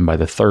 generations, and by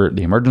the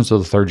emergence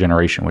of the 3rd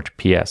generation, which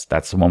P.S.,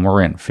 that's the one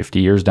we're in,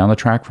 50 years down the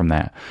track from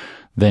that,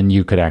 then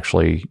you could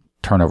actually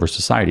turn over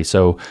society.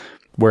 So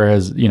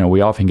whereas,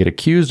 we often get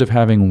accused of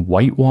having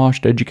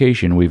whitewashed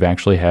education, we've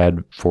actually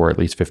had, for at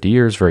least 50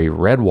 years, very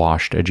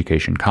red-washed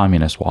education,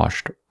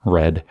 communist-washed,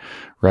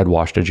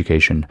 red-washed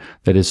education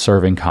that is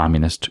serving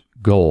communist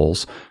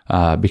goals,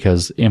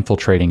 because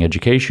infiltrating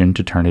education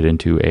to turn it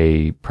into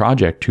a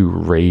project to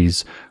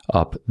raise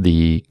up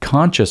the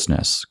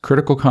consciousness,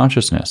 critical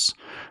consciousness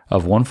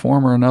of one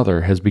form or another,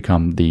 has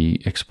become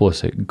the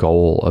explicit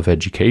goal of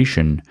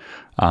education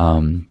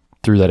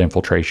through that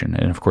infiltration.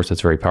 And of course, that's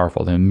very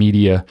powerful. The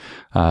media,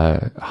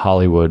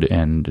 Hollywood,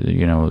 and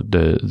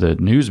the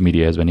news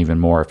media has been even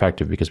more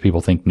effective, because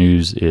people think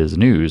news is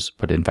news,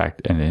 but in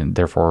fact, and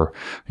therefore,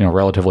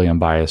 relatively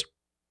unbiased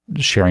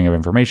sharing of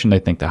information. They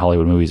think that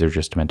Hollywood movies are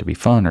just meant to be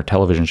fun, or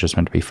television is just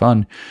meant to be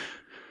fun.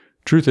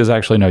 Truth is,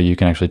 actually, no, you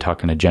can actually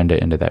tuck an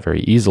agenda into that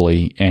very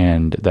easily,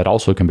 and that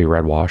also can be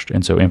red-washed.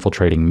 And so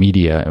infiltrating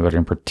media, but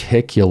in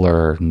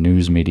particular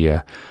news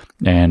media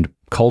and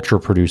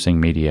culture-producing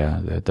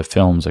media, the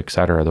films,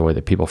 etc., the way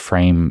that people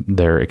frame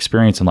their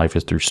experience in life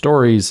is through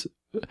stories.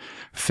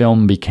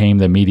 Film became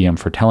the medium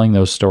for telling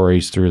those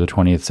stories through the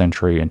 20th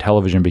century, and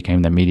television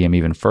became the medium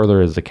even further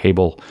as the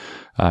cable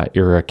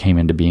era came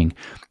into being,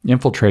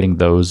 infiltrating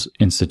those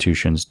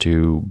institutions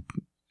to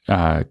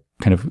kind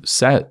of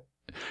set.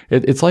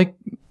 It's like,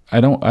 I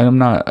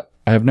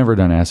have never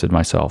done acid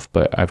myself,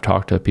 but I've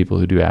talked to people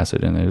who do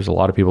acid, and there's a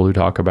lot of people who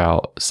talk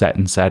about set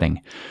and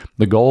setting.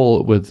 The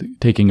goal with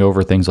taking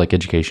over things like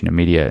education and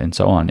media and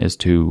so on is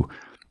to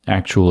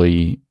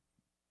actually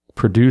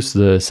produce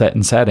the set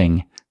and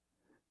setting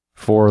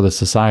for the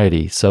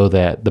society, so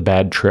that the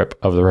bad trip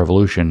of the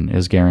revolution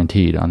is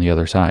guaranteed on the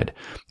other side.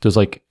 So it's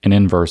like an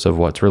inverse of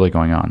what's really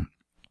going on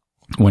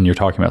when you're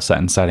talking about set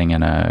and setting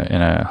in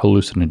a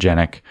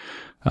hallucinogenic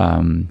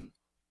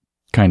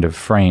kind of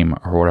frame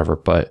or whatever.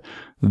 But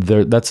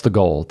that's the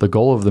goal. The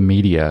goal of the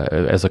media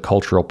as a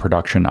cultural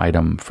production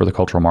item for the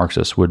cultural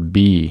Marxists would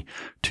be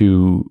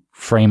to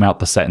frame out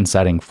the set and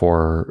setting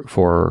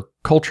for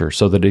culture,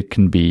 so that it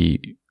can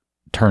be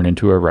turned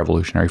into a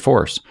revolutionary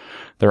force.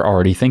 They're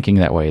already thinking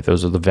that way.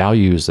 Those are the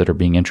values that are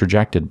being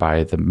introjected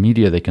by the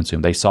media they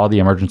consume. They saw the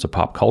emergence of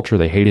pop culture.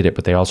 They hated it,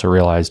 but they also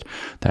realized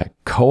that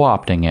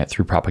co-opting it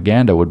through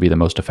propaganda would be the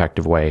most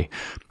effective way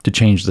to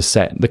change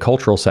the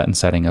cultural set and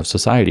setting of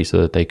society, so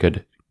that they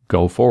could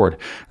go forward.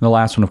 And the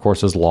last one, of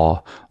course, is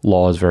law.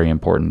 Law is very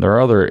important. There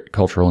are other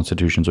cultural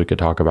institutions we could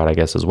talk about, I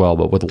guess, as well.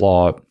 But with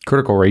law,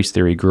 critical race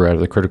theory grew out of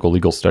the critical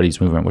legal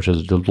studies movement, which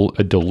is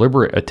a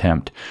deliberate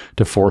attempt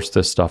to force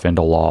this stuff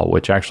into law,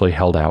 which actually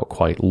held out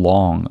quite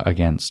long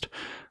against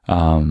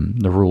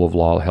the rule of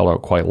law, held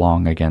out quite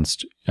long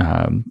against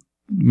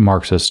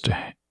Marxist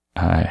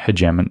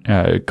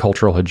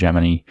cultural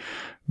hegemony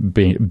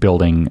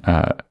building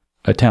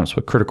attempts.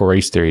 But critical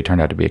race theory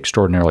turned out to be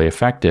extraordinarily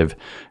effective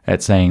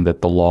at saying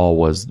that the law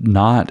was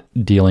not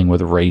dealing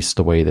with race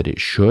the way that it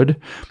should.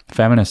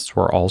 Feminist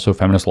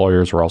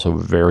lawyers were also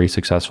very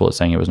successful at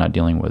saying it was not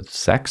dealing with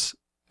sex,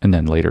 and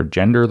then later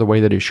gender, the way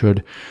that it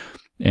should.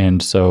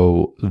 And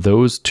so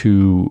those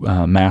two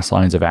mass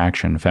lines of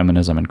action,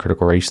 feminism and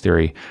critical race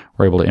theory,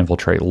 were able to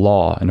infiltrate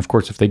law. And of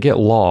course, if they get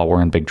law,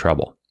 we're in big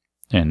trouble.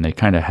 And they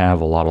kind of have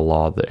a lot of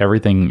law.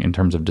 Everything in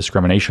terms of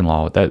discrimination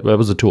law, that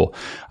was a tool.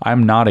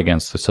 I'm not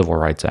against the Civil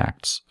Rights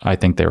Acts. I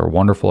think they were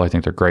wonderful. I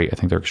think they're great. I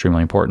think they're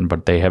extremely important.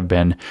 But they have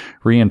been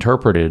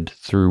reinterpreted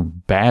through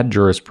bad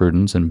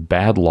jurisprudence and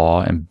bad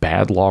law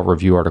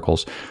review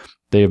articles.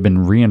 They have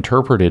been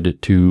reinterpreted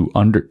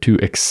to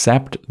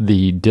accept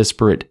the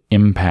disparate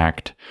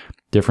impact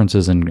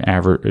differences in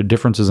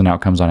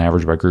outcomes on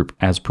average by group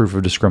as proof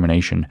of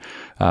discrimination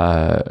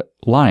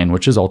line,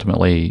 which is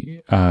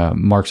ultimately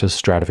Marxist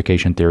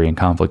stratification theory and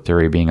conflict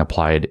theory being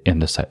applied in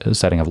the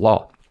setting of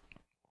law.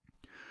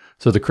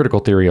 So the critical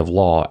theory of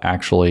law,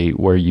 actually,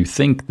 where you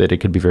think that it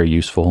could be very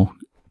useful,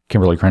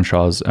 Kimberly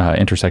Crenshaw's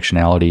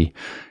intersectionality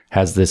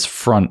has this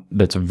front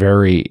that's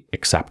very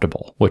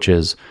acceptable, which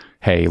is,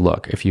 hey,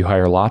 look, if you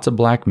hire lots of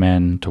black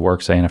men to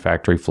work, say, in a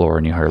factory floor,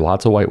 and you hire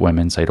lots of white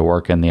women, say, to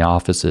work in the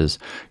offices,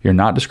 you're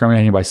not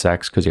discriminating by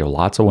sex because you have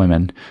lots of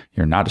women.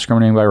 You're not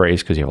discriminating by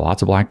race because you have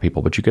lots of black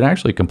people, but you could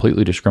actually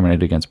completely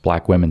discriminate against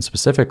black women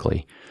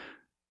specifically.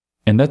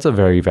 And that's a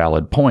very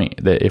valid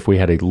point, that if we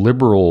had a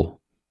liberal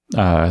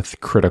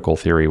critical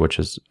theory, which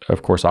is,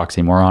 of course,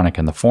 oxymoronic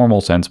in the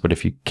formal sense, but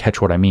if you catch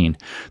what I mean,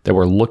 that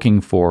we're looking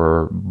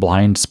for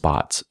blind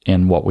spots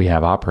in what we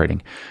have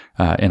operating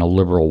in a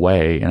liberal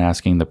way and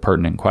asking the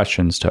pertinent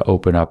questions to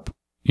open up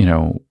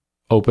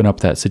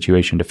that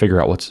situation to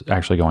figure out what's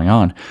actually going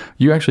on,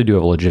 you actually do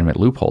have a legitimate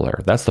loophole there.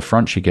 That's the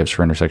front she gives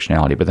for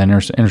intersectionality. But then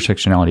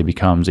intersectionality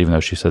becomes, even though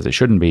she says it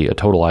shouldn't be, a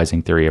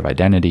totalizing theory of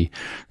identity.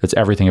 That's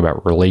everything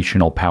about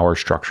relational power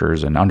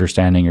structures and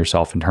understanding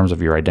yourself in terms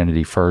of your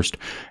identity first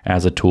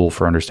as a tool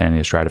for understanding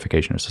the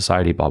stratification of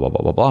society, blah, blah,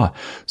 blah, blah, blah.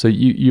 So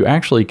you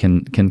actually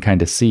can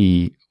kind of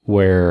see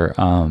where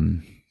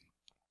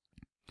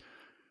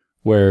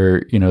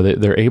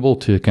they're able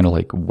to kind of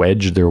like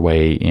wedge their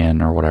way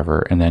in or whatever,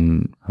 and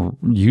then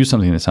use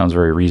something that sounds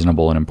very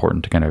reasonable and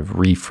important to kind of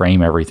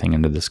reframe everything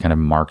into this kind of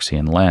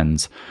Marxian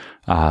lens.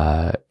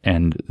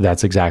 And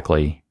that's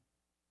exactly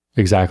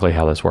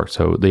how this works.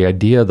 So the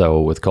idea,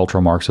 though, with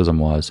cultural Marxism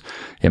was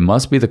it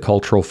must be the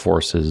cultural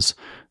forces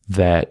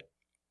that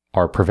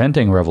are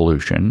preventing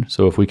revolution.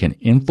 So if we can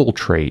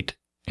infiltrate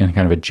in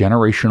kind of a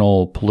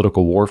generational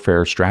political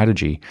warfare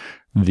strategy,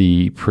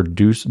 the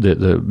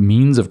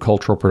means of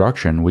cultural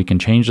production, we can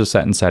change the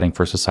set and setting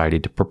for society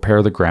to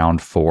prepare the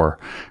ground for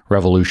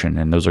revolution.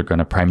 And those are going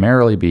to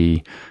primarily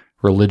be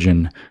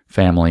religion,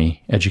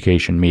 family,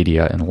 education,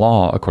 media, and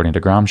law, according to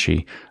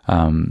Gramsci.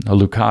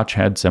 Lukács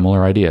had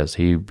similar ideas.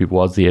 He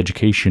was the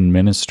education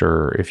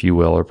minister, if you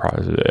will, or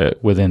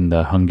within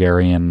the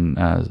Hungarian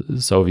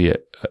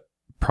Soviet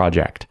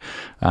project,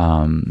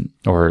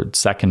 or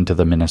second to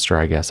the minister,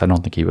 I guess. I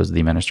don't think he was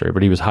the minister,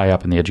 but he was high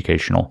up in the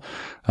educational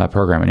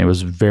program. And he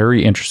was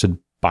very interested,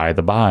 by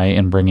the by,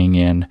 in bringing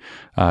in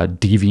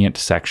deviant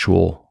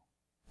sexual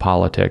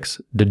politics,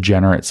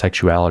 degenerate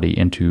sexuality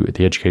into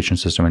the education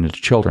system and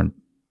into children,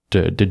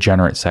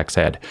 degenerate sex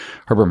ed.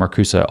 Herbert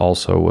Marcuse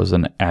also was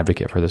an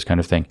advocate for this kind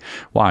of thing.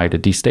 Why? To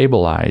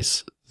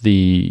destabilize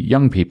the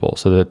young people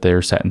so that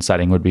their set and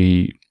setting would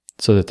be,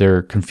 so that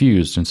they're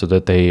confused and so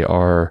that they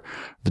are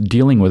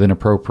dealing with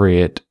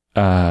inappropriate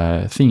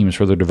themes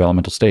for their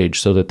developmental stage,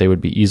 so that they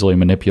would be easily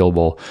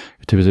manipulable,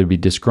 to be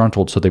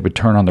disgruntled, so they would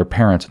turn on their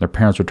parents and their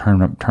parents would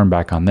turn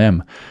back on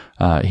them.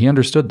 He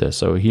understood this.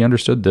 So he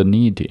understood the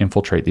need to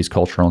infiltrate these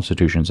cultural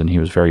institutions, and he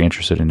was very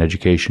interested in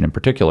education in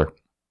particular.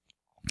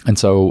 And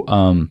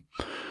so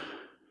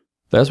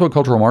that's what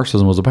cultural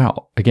Marxism was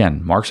about.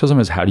 Again, Marxism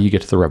is how do you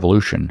get to the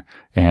revolution?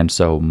 And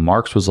so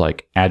Marx was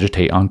like,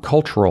 agitate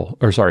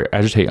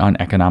on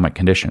economic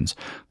conditions.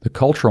 The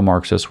cultural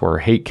Marxists were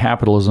hate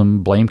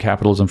capitalism, blame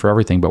capitalism for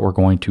everything, but we're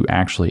going to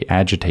actually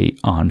agitate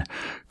on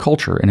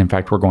culture. And in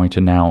fact, we're going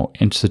to now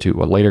institute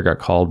what later got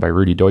called by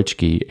Rudi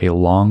Dutschke a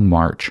long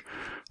march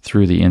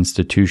through the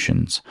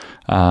institutions.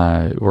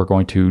 We're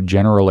going to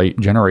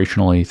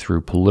generationally,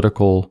 through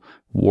political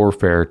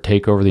warfare,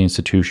 take over the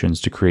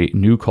institutions to create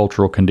new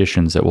cultural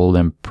conditions that will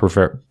then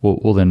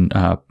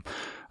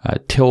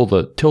till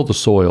the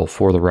soil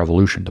for the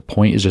revolution. The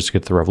point is just to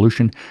get to the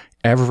revolution.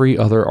 Every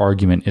other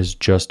argument is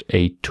just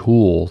a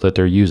tool that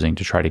they're using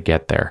to try to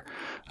get there.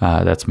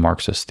 That's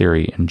Marxist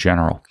theory in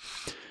general.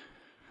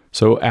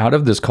 So out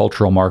of this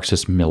cultural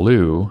Marxist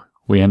milieu,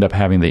 we end up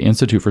having the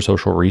Institute for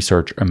Social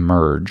Research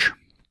emerge.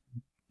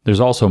 There's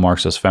also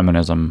Marxist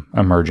feminism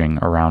emerging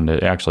around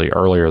it, actually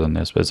earlier than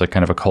this, but it's a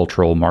kind of a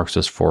cultural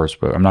Marxist force.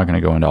 But I'm not going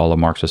to go into all of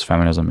Marxist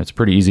feminism. It's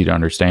pretty easy to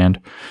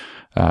understand.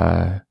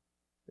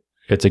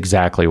 It's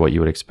exactly what you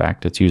would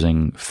expect. It's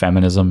using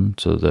feminism,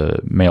 so the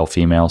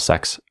male-female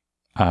sex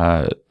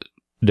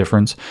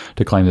difference,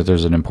 to claim that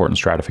there's an important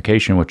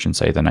stratification, which in,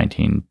 say, the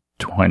 1920s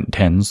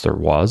 10s there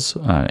was,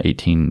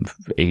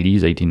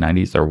 1880s,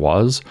 1890s there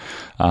was,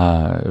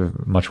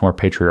 much more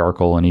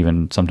patriarchal and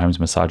even sometimes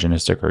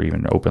misogynistic or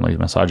even openly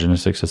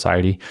misogynistic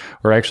society,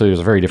 or actually there's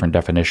a very different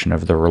definition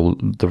of the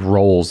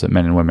roles that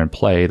men and women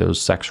play,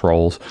 those sex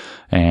roles.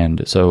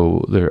 And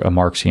so a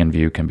Marxian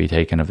view can be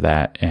taken of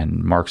that,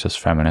 and Marxist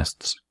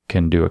feminists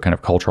can do a kind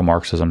of cultural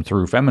Marxism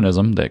through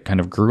feminism that kind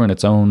of grew in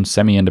its own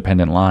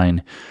semi-independent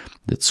line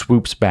that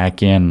swoops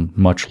back in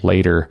much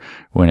later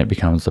when it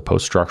becomes the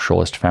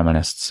post-structuralist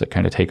feminists that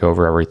kind of take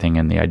over everything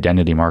in the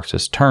identity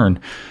Marxist turn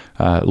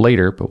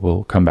later, but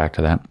we'll come back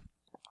to that.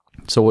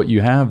 So what you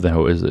have,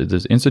 though, is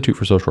this Institute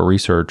for Social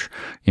Research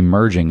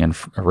emerging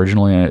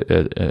originally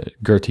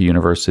at Goethe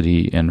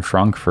University in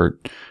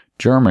Frankfurt,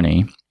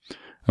 Germany.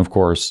 Of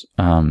course,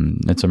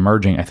 it's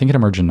emerging. I think it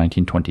emerged in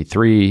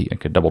 1923. I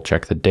could double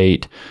check the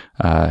date.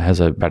 Has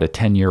about a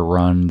 10-year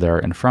run there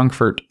in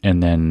Frankfurt,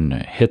 and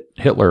then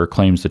Hitler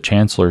claims the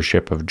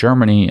chancellorship of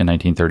Germany in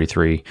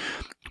 1933.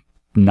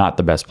 Not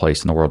the best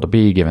place in the world to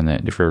be, given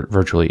that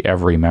virtually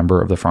every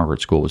member of the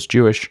Frankfurt School was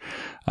Jewish.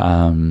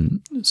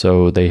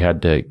 So they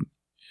had to,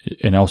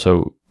 and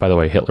also, by the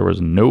way, Hitler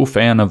was no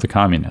fan of the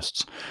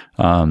communists.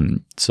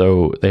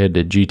 So they had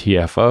to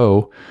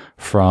GTFO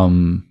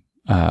from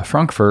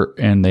Frankfurt,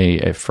 and they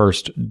at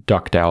first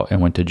ducked out and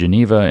went to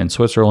Geneva in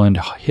Switzerland,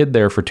 hid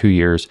there for 2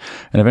 years,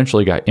 and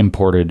eventually got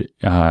imported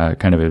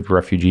kind of a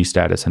refugee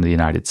status into the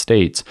United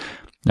States.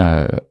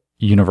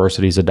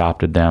 Universities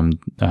adopted them.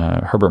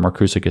 Herbert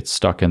Marcuse gets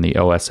stuck in the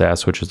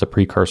OSS, which is the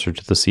precursor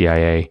to the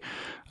CIA,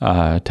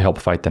 to help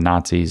fight the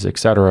Nazis,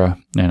 etc.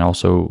 And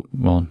also,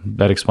 well,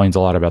 that explains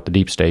a lot about the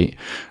deep state.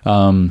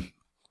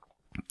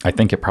 I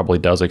think it probably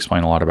does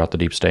explain a lot about the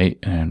deep state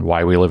and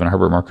why we live in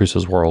Herbert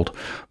Marcuse's world,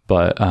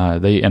 but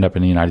they end up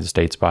in the United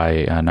States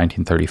by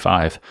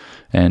 1935.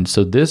 And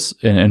so this,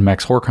 and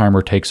Max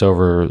Horkheimer takes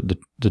over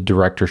the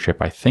directorship,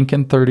 I think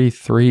in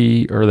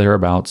 33 or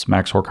thereabouts.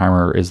 Max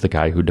Horkheimer is the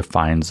guy who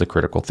defines the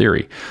critical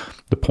theory.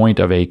 The point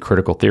of a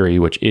critical theory,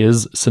 which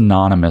is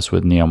synonymous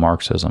with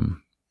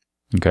neo-Marxism,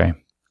 okay,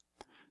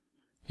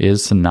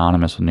 is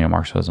synonymous with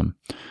neo-Marxism.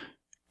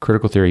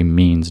 Critical theory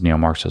means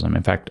neo-Marxism.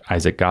 In fact,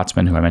 Isaac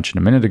Gottsman, who I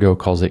mentioned a minute ago,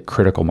 calls it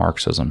critical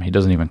Marxism. He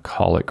doesn't even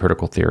call it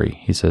critical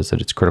theory. He says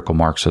that it's critical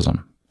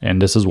Marxism.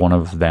 And this is one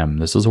of them.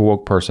 This is a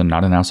woke person,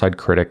 not an outside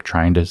critic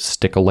trying to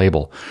stick a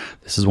label.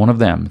 This is one of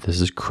them. This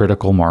is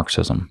critical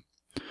Marxism.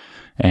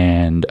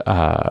 And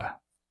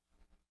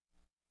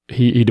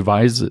he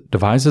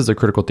devises a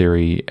critical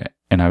theory,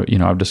 and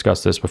I've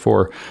discussed this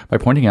before, by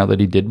pointing out that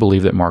he did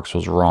believe that Marx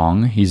was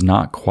wrong. He's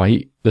not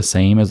quite the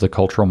same as the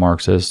cultural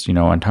Marxists.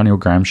 Antonio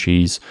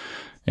Gramsci's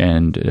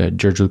and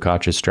George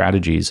Lukács's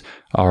strategies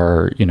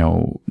are,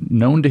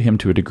 known to him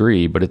to a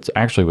degree, but it's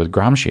actually with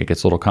Gramsci, it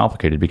gets a little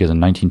complicated because in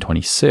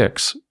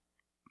 1926,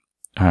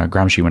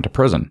 Gramsci went to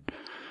prison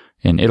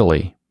in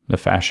Italy. The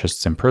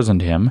fascists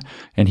imprisoned him,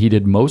 and he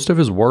did most of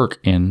his work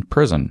in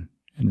prison,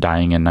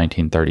 dying in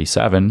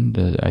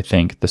 1937, I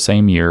think, the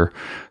same year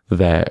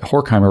that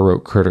Horkheimer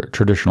wrote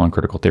Traditional and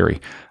Critical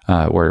Theory,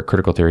 where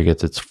critical theory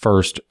gets its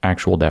first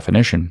actual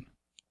definition.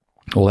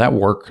 Well, that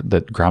work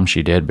that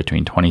Gramsci did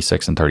between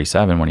 26 and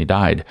 37 when he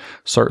died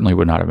certainly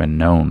would not have been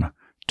known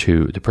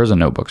to the prison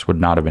notebooks, would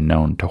not have been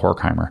known to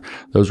Horkheimer.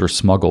 Those were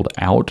smuggled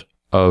out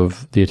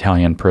of the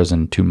Italian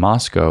prison to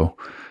Moscow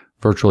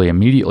virtually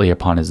immediately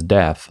upon his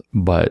death,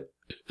 but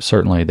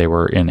certainly they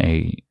were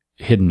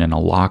hidden in a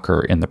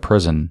locker in the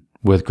prison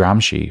with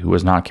Gramsci, who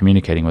was not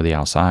communicating with the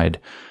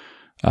outside,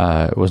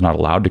 was not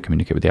allowed to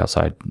communicate with the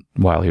outside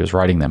while he was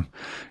writing them.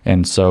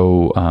 And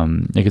so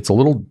it gets a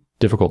little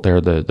difficult there,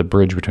 the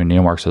bridge between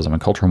neo-Marxism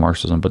and cultural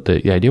Marxism. But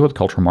the idea with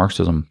cultural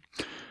Marxism,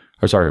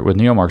 with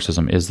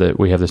neo-Marxism, is that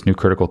we have this new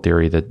critical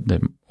theory that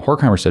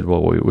Horkheimer said,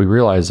 well, we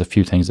realize a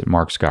few things that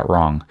Marx got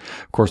wrong.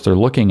 Of course, they're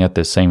looking at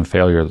this same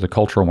failure that the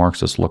cultural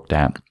Marxists looked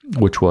at,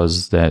 which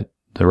was that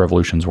the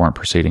revolutions weren't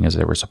proceeding as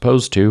they were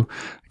supposed to.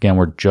 Again,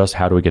 we're just,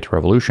 how do we get to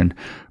revolution?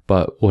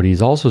 But what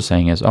he's also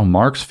saying is,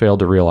 Marx failed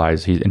to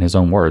realize, in his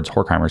own words,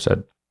 Horkheimer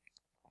said,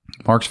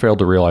 Marx failed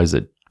to realize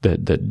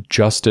that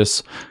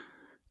justice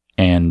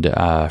and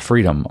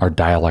freedom are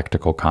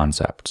dialectical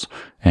concepts.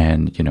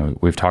 And,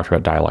 we've talked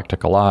about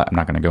dialectic a lot. I'm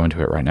not going to go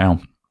into it right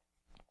now.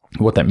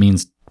 What that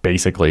means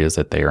basically is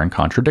that they are in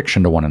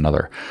contradiction to one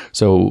another.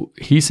 So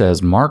he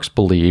says Marx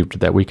believed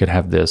that we could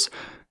have this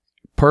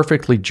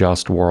perfectly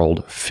just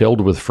world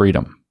filled with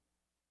freedom.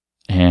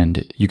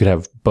 And you could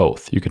have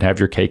both. You could have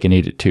your cake and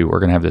eat it too. We're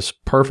going to have this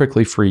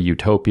perfectly free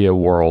utopia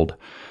world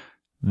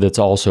that's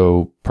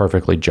also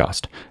perfectly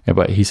just.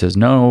 But he says,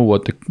 no,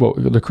 what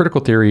the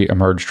critical theory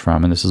emerged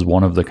from, and this is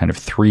one of the kind of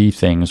three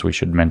things we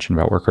should mention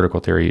about where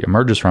critical theory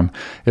emerges from,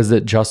 is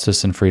that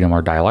justice and freedom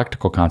are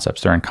dialectical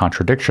concepts. They're in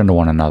contradiction to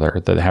one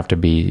another. That have to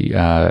be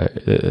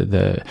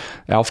the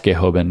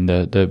Aufgehoben,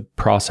 the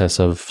process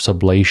of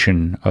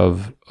sublation,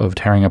 of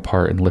tearing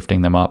apart and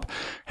lifting them up,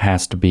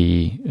 has to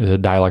be, the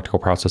dialectical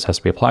process has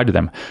to be applied to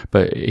them.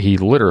 But he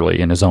literally,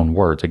 in his own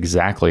words,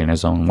 exactly in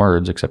his own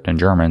words, except in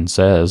German,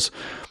 says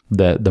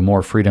that the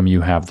more freedom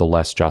you have, the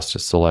less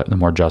justice. The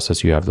more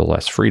justice you have, the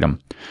less freedom.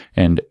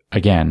 And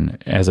again,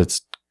 as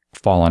it's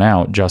fallen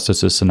out,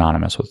 justice is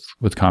synonymous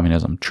with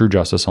communism. True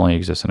justice only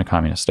exists in a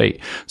communist state.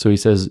 So he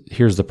says,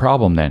 here's the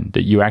problem then,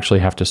 that you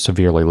actually have to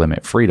severely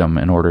limit freedom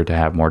in order to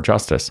have more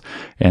justice.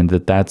 And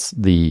that's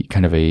the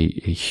kind of a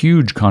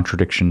huge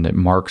contradiction that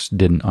Marx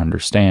didn't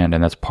understand.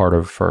 And that's part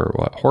of, for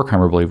what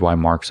Horkheimer believed, why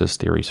Marxist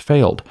theories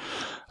failed.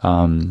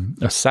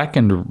 A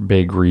second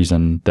big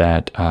reason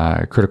that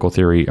critical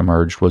theory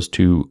emerged was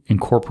to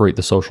incorporate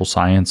the social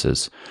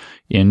sciences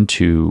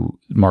into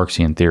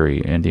Marxian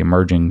theory and the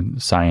emerging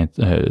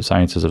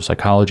sciences of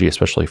psychology,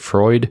 especially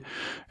Freud,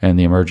 and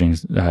the emerging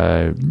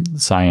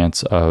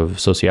science of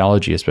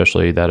sociology,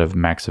 especially that of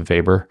Max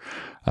Weber,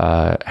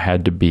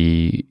 had to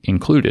be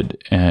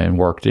included and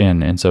worked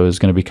in. And so it's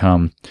going to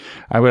become,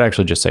 I would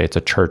actually just say it's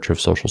a church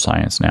of social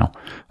science now.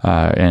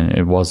 And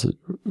it was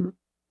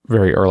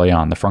very early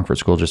on. The Frankfurt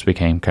School just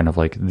became kind of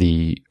like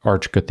the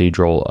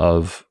arch-cathedral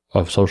of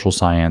social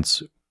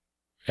science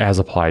as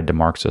applied to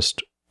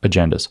Marxist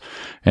agendas.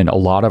 And a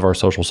lot of our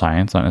social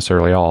science, not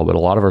necessarily all, but a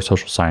lot of our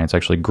social science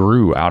actually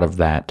grew out of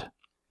that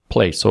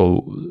place.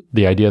 So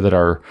the idea that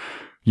our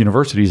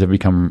universities have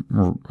become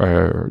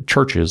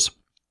churches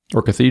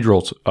or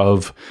cathedrals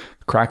of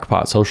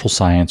crackpot social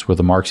science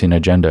with a Marxian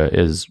agenda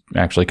is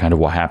actually kind of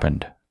what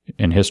happened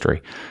in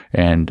history.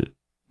 And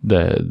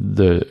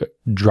the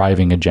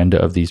driving agenda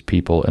of these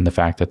people and the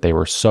fact that they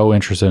were so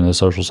interested in the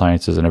social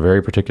sciences in a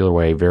very particular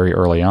way very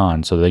early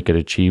on so they could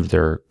achieve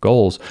their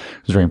goals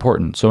is very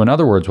important. So in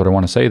other words, what I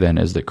want to say then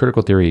is that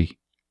critical theory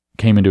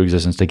came into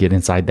existence to get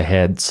inside the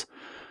heads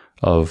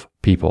of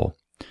people.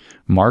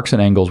 Marx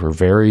and Engels were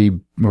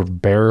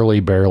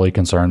barely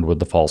concerned with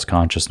the false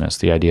consciousness,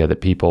 the idea that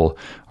people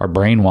are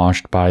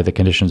brainwashed by the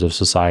conditions of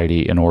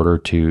society in order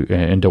to,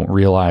 and don't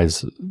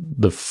realize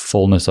the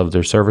fullness of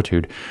their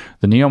servitude.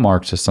 The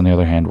neo-Marxists, on the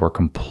other hand, were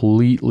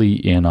completely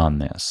in on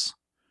this.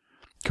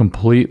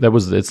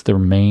 It's their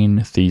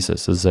main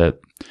thesis, is that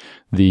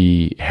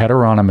the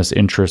heteronymous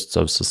interests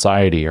of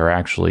society are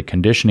actually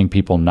conditioning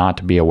people not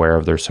to be aware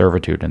of their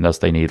servitude, and thus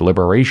they need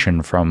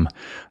liberation from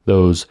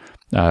those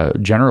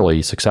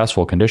generally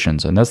successful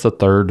conditions. And that's the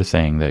third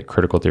thing that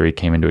critical theory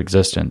came into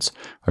existence,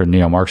 or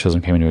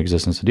neo-Marxism came into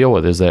existence to deal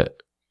with, is that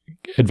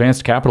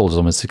advanced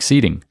capitalism is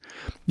succeeding.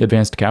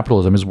 Advanced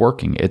capitalism is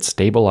working. It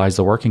stabilized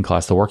the working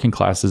class. The working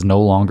class is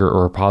no longer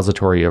a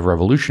repository of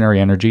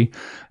revolutionary energy,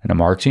 and a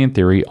Marxian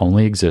theory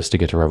only exists to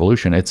get to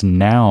revolution. It's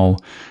now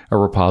a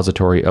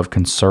repository of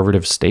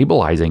conservative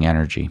stabilizing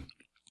energy,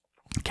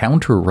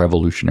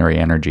 counter-revolutionary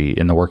energy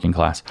in the working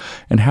class.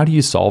 And how do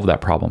you solve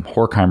that problem?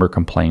 Horkheimer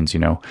complains,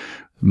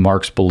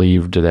 Marx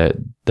believed that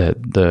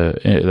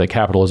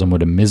capitalism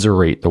would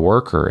immiserate the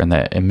worker, and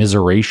that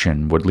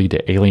immiseration would lead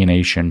to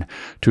alienation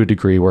to a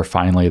degree where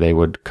finally they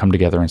would come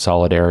together in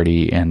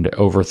solidarity and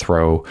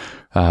overthrow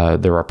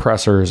their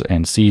oppressors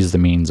and seize the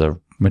means of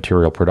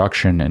material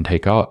production and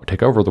take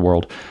over the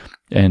world.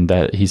 And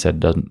that, he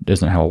said,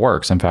 isn't how it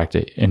works. In fact,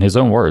 in his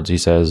own words, he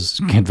says,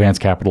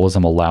 advanced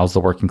capitalism allows the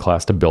working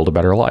class to build a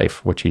better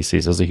life, which he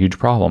sees as a huge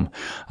problem.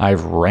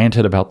 I've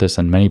ranted about this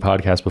in many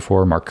podcasts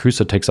before.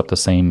 Marcuse takes up the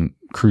same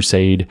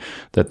crusade,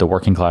 that the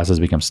working class has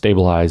become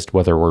stabilized,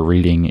 whether we're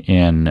reading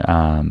in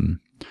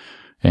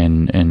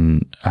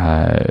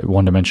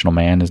One-Dimensional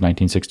Man, his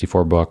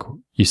 1964 book.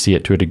 You see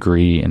it to a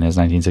degree in his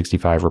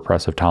 1965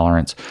 Repressive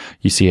Tolerance.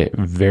 You see it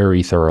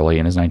very thoroughly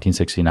in his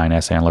 1969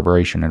 Essay on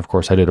Liberation. And of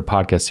course, I did a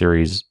podcast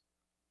series.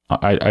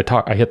 I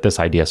hit this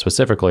idea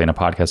specifically in a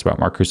podcast about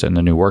Marcuse and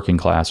the New Working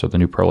Class, or the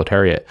New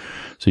Proletariat.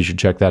 So you should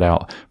check that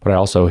out. But I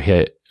also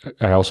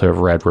have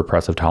read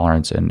Repressive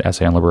Tolerance and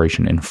Essay on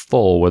Liberation in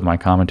full with my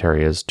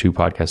commentary as 2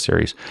 podcast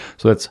series.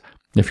 So that's,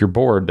 if you're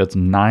bored, that's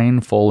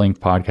 9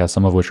 full-length podcasts,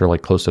 some of which are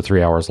like close to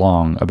 3 hours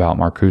long, about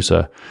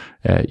Marcuse.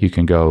 You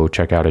can go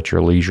check out at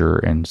your leisure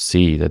and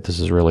see that this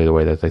is really the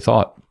way that they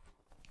thought.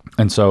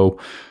 And so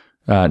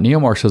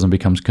neo-Marxism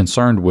becomes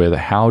concerned with,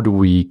 how do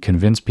we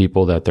convince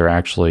people that they're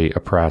actually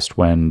oppressed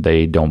when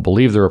they don't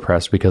believe they're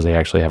oppressed, because they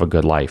actually have a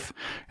good life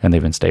and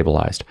they've been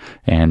stabilized.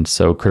 And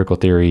so critical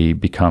theory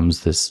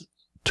becomes this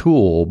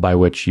tool by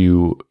which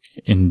you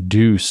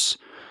induce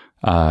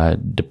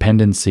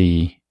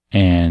dependency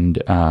and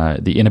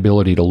the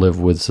inability to live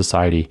with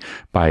society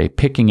by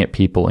picking at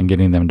people and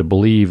getting them to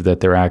believe that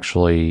they're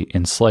actually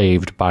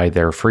enslaved by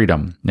their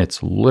freedom.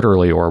 It's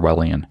literally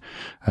Orwellian.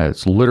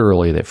 It's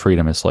literally that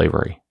freedom is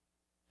slavery,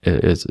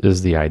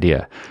 is the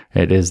idea.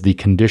 It is the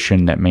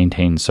condition that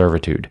maintains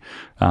servitude.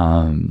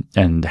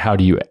 And how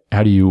do you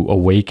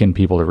awaken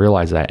people to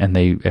realize that? And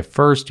they, at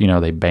first,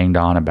 they banged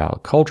on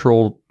about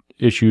cultural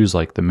issues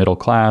like the middle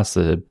class,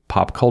 the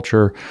pop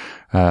culture.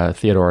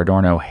 Theodore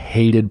Adorno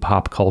hated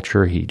pop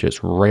culture. He just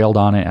railed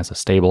on it as a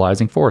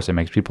stabilizing force. It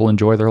makes people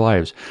enjoy their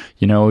lives.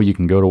 You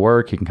can go to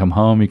work, you can come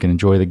home, you can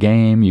enjoy the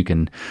game, you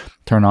can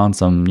turn on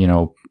some,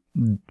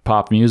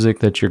 pop music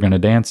that you're going to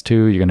dance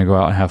to. You're going to go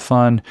out and have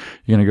fun.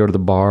 You're going to go to the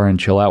bar and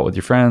chill out with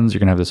your friends. You're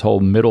going to have this whole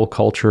middle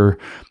culture.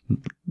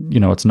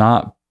 It's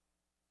not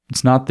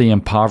the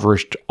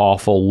impoverished,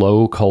 awful,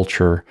 low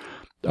culture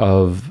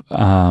of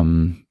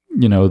the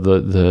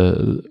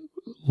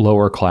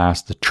lower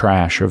class, the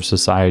trash of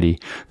society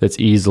that's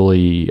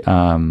easily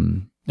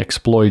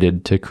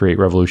exploited to create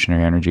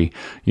revolutionary energy.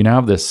 You now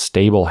have this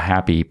stable,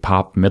 happy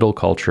pop middle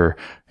culture,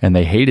 and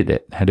they hated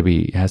it.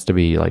 Has to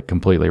be like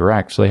completely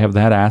wrecked. So they have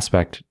that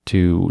aspect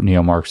to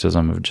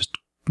neo-Marxism of just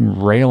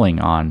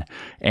railing on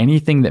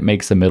anything that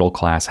makes the middle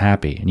class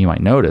happy. And you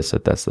might notice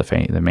that that's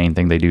the main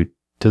thing they do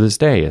to this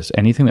day is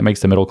anything that makes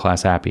the middle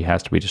class happy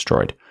has to be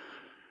destroyed,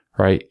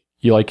 right?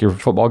 You like your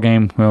football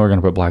game? Well, we're going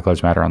to put Black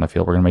Lives Matter on the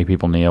field. We're going to make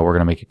people kneel. We're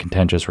going to make it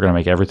contentious. We're going to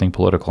make everything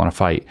political in a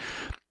fight.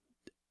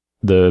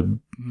 The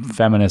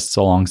feminists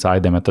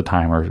alongside them at the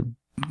time are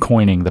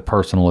coining the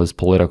personal is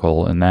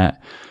political and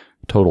that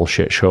total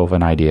shit show of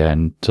an idea.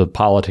 And so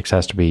politics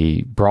has to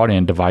be brought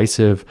in,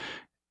 divisive,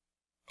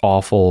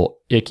 awful,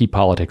 icky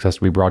politics has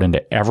to be brought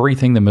into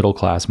everything the middle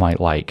class might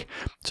like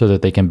so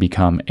that they can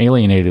become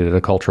alienated at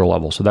a cultural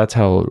level. So that's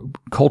how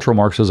cultural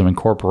Marxism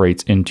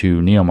incorporates into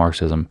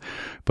neo-Marxism.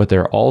 But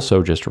they're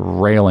also just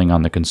railing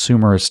on the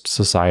consumerist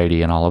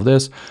society and all of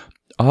this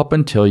up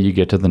until you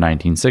get to the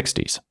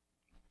 1960s.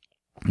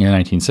 In the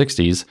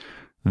 1960s,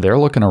 they're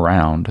looking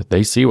around,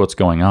 they see what's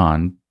going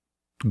on.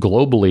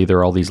 Globally, there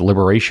are all these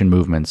liberation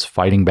movements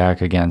fighting back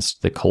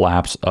against the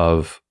collapse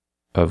of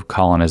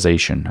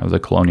colonization, of the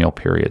colonial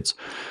periods.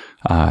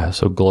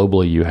 So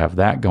globally, you have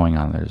that going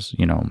on. There's,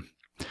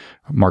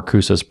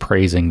 Marcuse's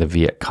praising the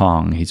Viet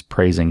Cong. He's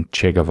praising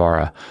Che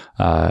Guevara.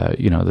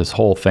 This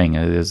whole thing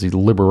is these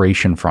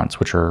liberation fronts,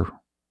 which are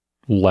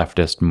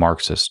leftist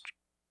Marxist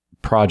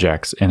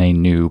projects in a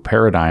new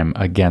paradigm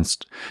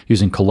against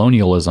using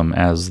colonialism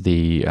as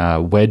the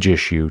wedge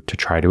issue to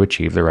try to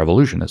achieve the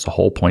revolution. That's the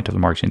whole point of the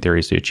Marxian theory,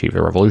 is to achieve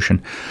the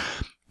revolution.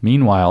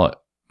 Meanwhile,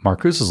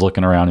 Marcuse is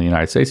looking around in the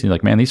United States and he's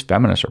like, man, these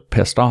feminists are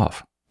pissed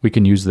off. We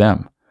can use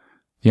them.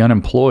 The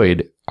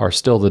unemployed are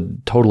still the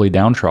totally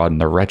downtrodden,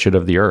 the wretched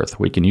of the earth.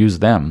 We can use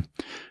them.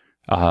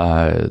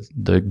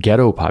 The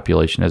ghetto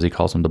population, as he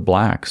calls them, the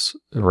blacks,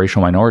 the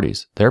racial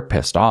minorities, they're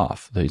pissed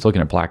off. He's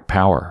looking at black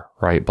power,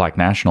 right? Black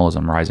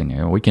nationalism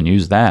rising. We can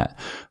use that.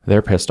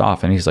 They're pissed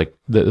off. And he's like,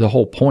 the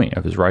whole point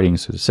of his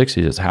writings through the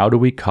 60s is how do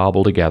we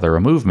cobble together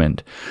a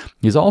movement?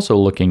 He's also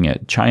looking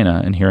at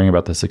China and hearing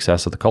about the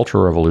success of the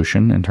Cultural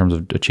Revolution in terms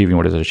of achieving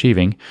what it's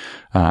achieving.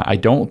 I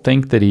do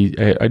think that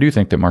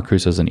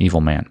Marcuse is an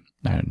evil man.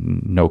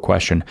 No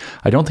question.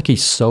 I don't think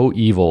he's so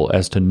evil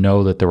as to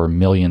know that there were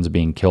millions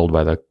being killed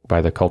by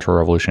the Cultural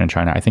Revolution in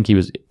China. I think he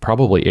was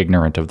probably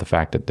ignorant of the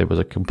fact that there was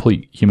a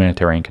complete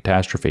humanitarian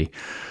catastrophe.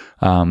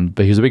 But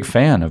he was a big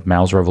fan of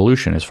Mao's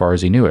revolution as far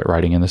as he knew it,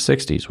 writing in the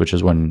 60s, which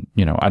is when,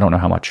 I don't know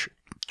how much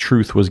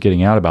truth was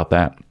getting out about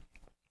that.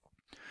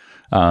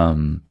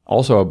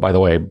 Also, by the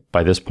way,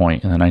 by this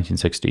point in the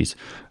 1960s,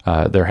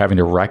 they're having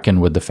to reckon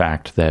with the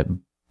fact that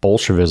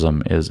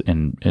Bolshevism is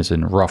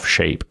in rough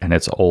shape in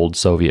its old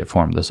Soviet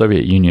form. The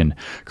Soviet Union,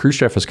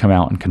 Khrushchev has come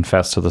out and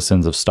confessed to the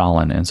sins of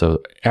Stalin, and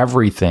so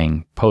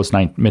everything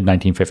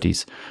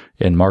mid-1950s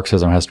in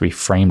Marxism has to be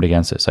framed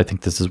against this. I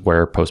think this is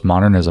where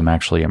postmodernism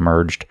actually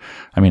emerged.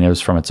 I mean, it was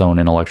from its own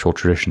intellectual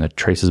tradition that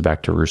traces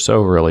back to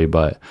Rousseau, really,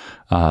 but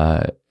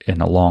in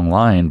a long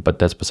line. But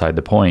that's beside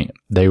the point.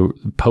 They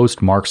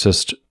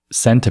post-Marxist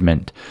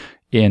sentiment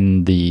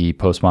in the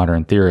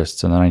postmodern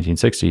theorists in the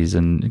 1960s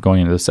and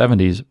going into the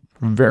 70s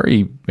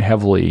very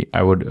heavily,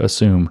 I would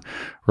assume,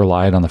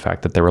 relied on the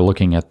fact that they were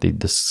looking at the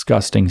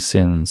disgusting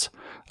sins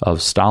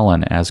of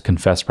Stalin as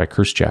confessed by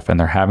Khrushchev, and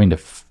they're having to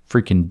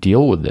freaking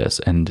deal with this.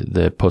 And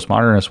the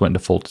postmodernists went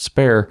into full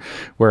despair,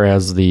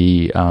 whereas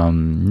the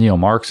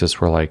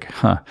neo-Marxists were like,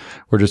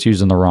 we're just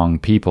using the wrong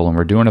people and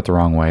we're doing it the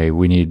wrong way.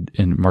 We need,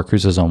 in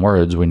Marcuse's own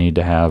words, we need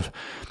to have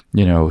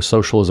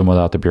socialism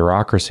without the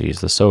bureaucracies.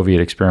 The Soviet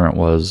experiment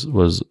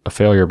was a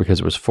failure because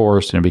it was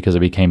forced and because it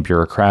became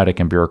bureaucratic,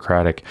 and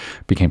bureaucratic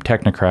became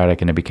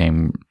technocratic, and it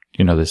became,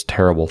 this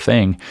terrible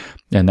thing.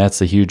 And that's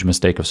the huge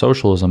mistake of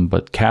socialism.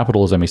 But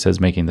capitalism, he says,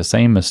 making the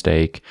same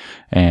mistake,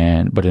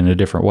 but in a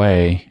different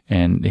way.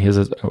 And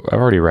I've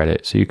already read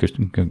it, so you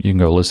can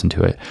go listen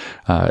to it.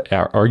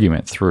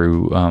 Argument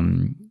through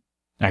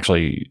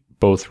actually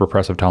both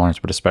Repressive Tolerance,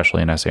 but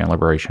especially an essay on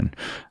liberation,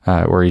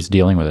 where he's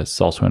dealing with it.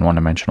 It's also in One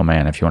Dimensional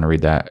Man, if you want to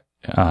read that.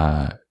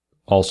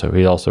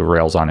 He also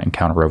rails on it in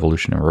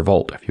Counter-Revolution and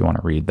Revolt, if you want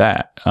to read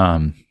that.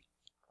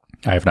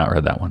 I have not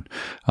read that one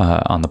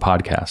on the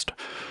podcast.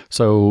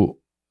 So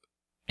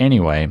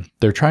anyway,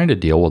 they're trying to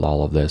deal with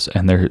all of this,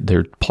 and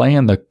they're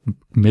playing the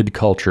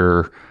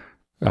mid-culture,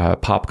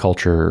 pop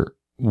culture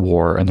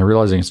war, and they're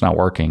realizing it's not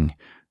working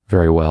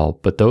very well.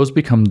 But those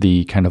become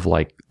the kind of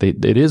like,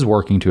 it is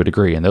working to a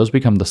degree, and those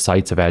become the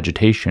sites of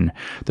agitation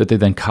that they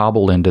then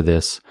cobble into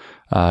this,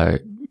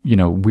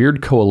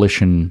 weird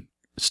coalition,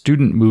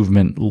 student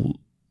movement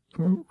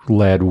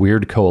led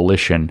weird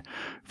coalition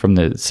from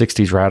the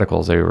 60s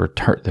radicals. They were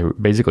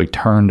basically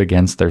turned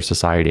against their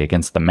society,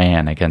 against the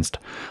man, against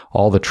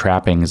all the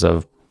trappings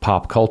of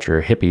pop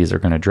culture. Hippies are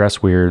going to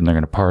dress weird, and they're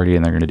going to party,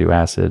 and they're going to do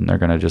acid, and they're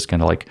going to just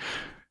kind of like,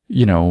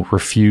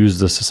 refuse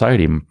the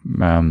society.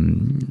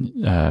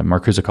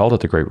 Marcuse called it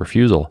the Great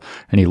Refusal.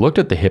 And he looked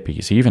at the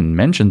hippies. He even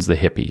mentions the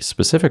hippies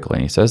specifically.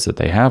 And he says that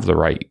they have the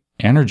right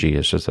energy.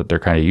 It's just that they're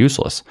kind of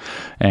useless.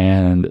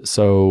 And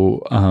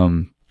so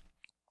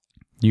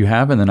you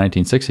have in the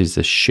 1960s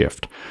this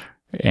shift.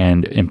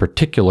 And in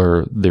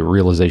particular, the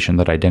realization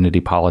that identity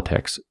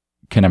politics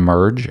can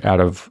emerge out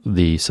of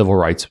the civil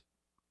rights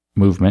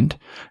movement,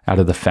 out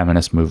of the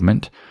feminist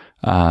movement,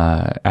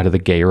 out of the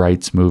gay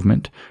rights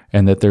movement,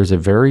 and that there's a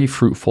very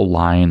fruitful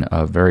line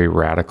of very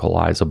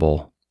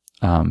radicalizable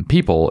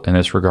people in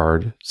this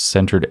regard,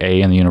 centered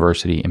A in the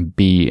university and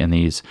B in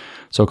these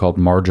so-called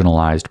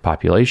marginalized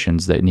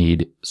populations that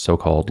need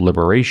so-called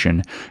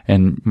liberation.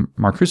 And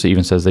Marcuse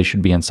even says they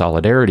should be in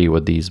solidarity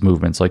with these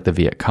movements like the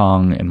Viet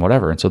Cong and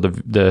whatever. And so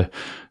the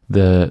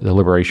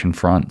liberation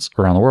fronts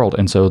around the world.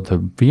 And so the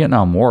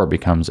Vietnam War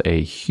becomes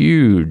a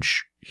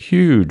huge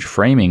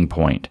framing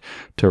point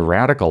to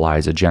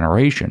radicalize a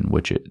generation,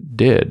 which it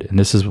did. And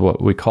this is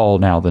what we call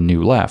now the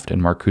New Left.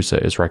 And Marcuse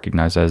is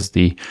recognized as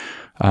the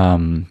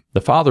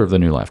father of the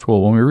New Left.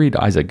 Well, when we read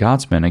Isaac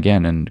Gottsman,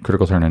 again, in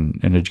Critical Turn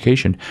in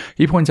Education,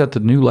 he points out the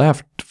New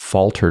Left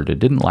faltered. It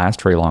didn't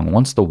last very long.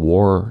 Once the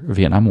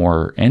Vietnam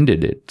War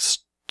ended, it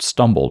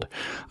stumbled.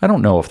 I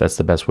don't know if that's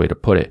the best way to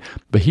put it,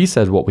 but he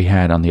said what we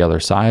had on the other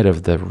side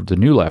of the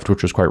New Left,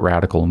 which was quite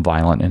radical and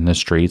violent in the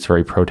streets,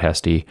 very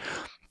protesty,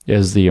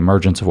 is the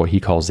emergence of what he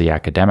calls the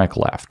academic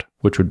left,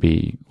 which would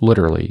be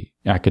literally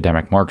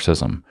academic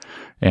Marxism.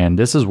 And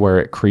this is where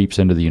it creeps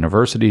into the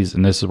universities,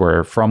 and this is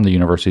where from the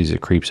universities it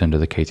creeps into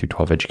the K through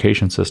 12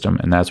 education system.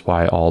 And that's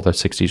why all the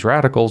 60s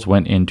radicals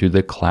went into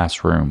the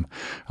classroom,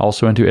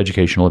 also into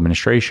educational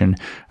administration,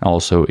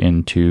 also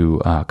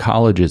into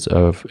colleges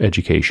of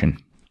education,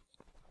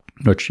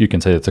 which you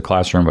can say it's a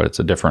classroom, but it's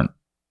a different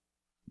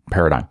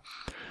paradigm.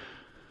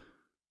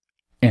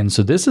 And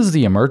so this is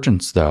the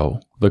emergence, though.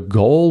 The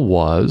goal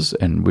was,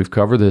 and we've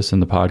covered this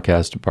in the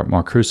podcast about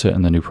Marcuse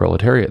and the New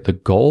Proletariat, the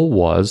goal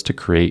was to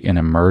create an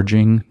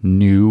emerging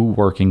new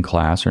working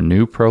class or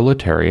new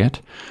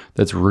proletariat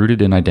that's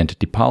rooted in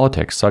identity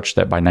politics, such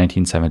that by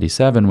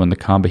 1977, when the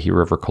Combahee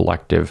River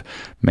Collective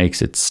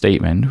makes its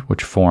statement,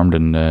 which formed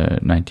in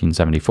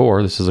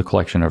 1974, this is a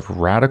collection of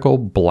radical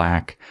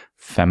black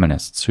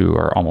feminists who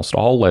are almost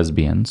all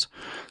lesbians.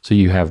 So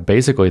you have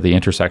basically the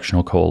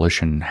intersectional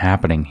coalition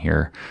happening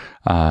here.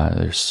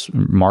 There's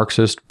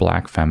Marxist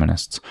black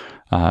feminists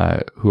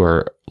who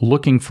are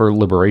looking for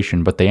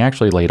liberation, but they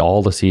actually laid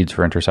all the seeds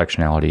for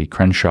intersectionality.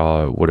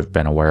 Crenshaw would have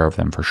been aware of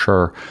them for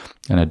sure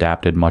and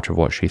adapted much of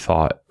what she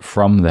thought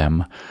from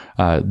them.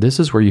 This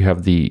is where you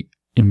have the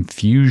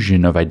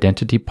infusion of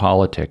identity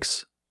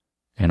politics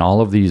and all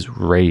of these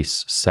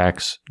race,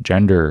 sex,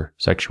 gender,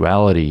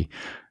 sexuality.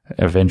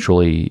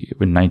 Eventually,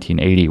 in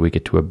 1980, we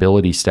get to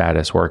ability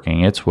status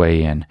working its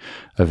way in.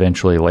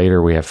 Eventually,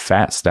 later, we have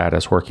fat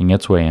status working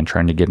its way in,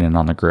 trying to get in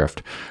on the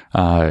grift.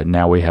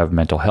 Now we have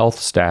mental health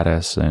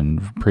status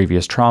and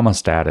previous trauma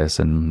status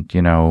and,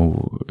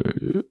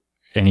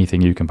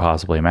 anything you can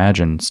possibly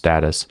imagine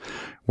status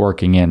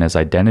working in as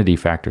identity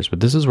factors. But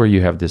this is where you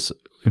have this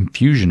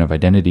infusion of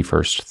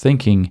identity-first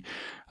thinking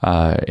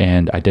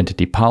and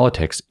identity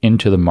politics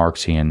into the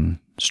Marxian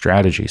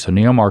strategy. So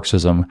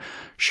neo-Marxism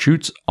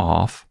shoots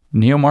off.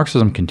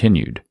 Neo-Marxism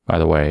continued, by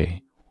the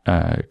way.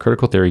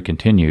 Critical theory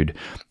continued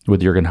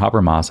with Jürgen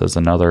Habermas as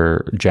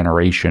another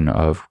generation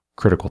of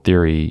critical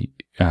theory,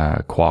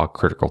 qua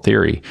critical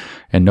theory,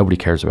 and nobody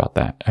cares about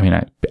that. I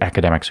mean,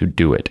 academics who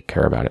do it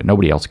care about it.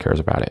 Nobody else cares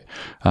about it.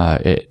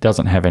 It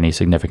doesn't have any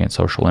significant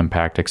social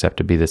impact except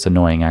to be this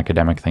annoying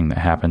academic thing that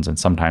happens and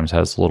sometimes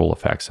has little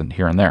effects and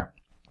here and there.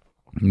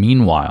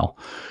 Meanwhile,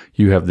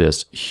 you have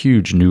this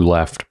huge new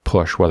left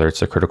push, whether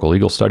it's the critical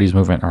legal studies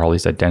movement or all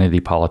these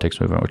identity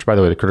politics movement, which, by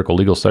the way, the critical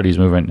legal studies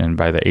movement, and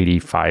by the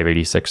 85,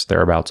 86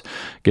 thereabouts,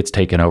 gets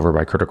taken over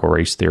by critical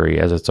race theory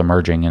as it's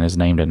emerging and is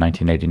named in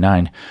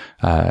 1989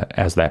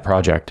 as that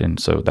project. And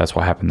so that's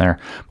what happened there.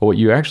 But what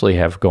you actually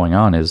have going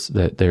on is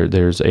that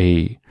there's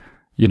a,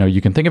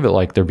 you can think of it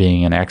like there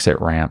being an exit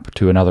ramp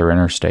to another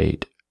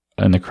interstate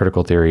in the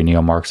critical theory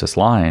neo-Marxist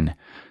line.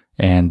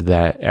 And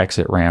that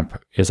exit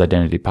ramp is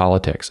identity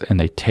politics. And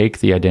they take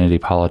the identity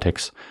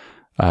politics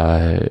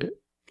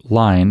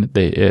line,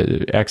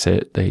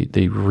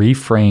 they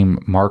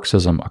reframe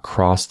Marxism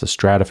across the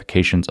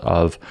stratifications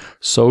of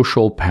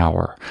social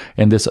power.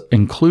 And this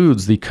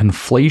includes the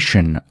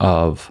conflation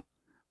of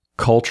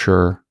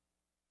culture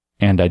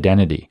and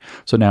identity.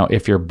 So now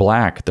if you're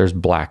black, there's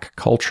black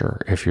culture.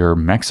 If you're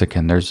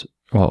Mexican,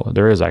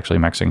 there is actually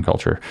Mexican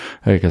culture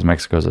because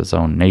Mexico is its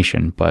own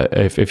nation. But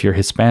if you're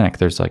Hispanic,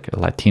 there's like a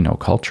Latino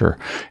culture.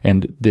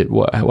 And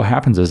what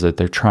happens is that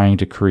they're trying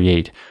to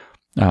create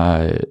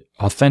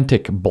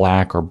authentic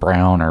black or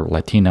brown or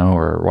Latino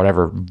or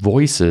whatever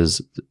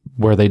voices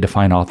where they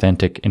define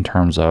authentic in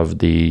terms of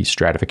the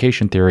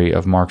stratification theory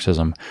of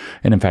Marxism.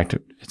 And in fact,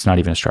 it's not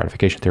even a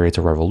stratification theory, it's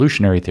a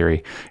revolutionary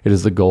theory. It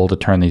is the goal to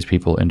turn these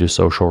people into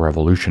social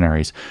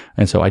revolutionaries.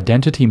 And so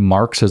identity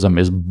Marxism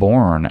is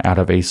born out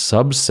of a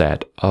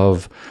subset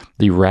of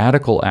the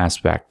radical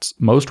aspects,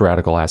 most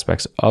radical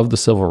aspects of the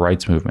civil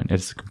rights movement.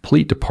 It's a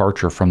complete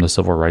departure from the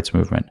civil rights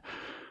movement,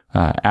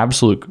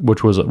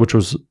 which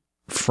was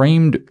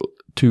framed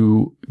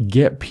to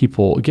get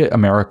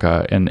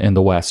America and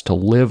the West to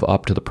live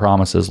up to the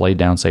promises laid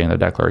down, say, in the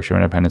Declaration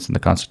of Independence and the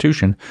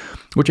Constitution,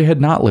 which it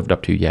had not lived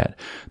up to yet.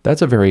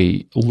 That's a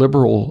very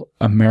liberal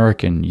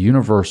American,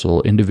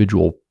 universal,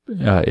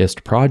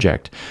 individualist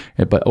project.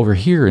 But over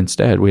here,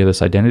 instead, we have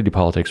this identity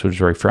politics, which is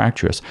very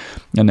fractious.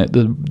 And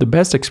the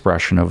best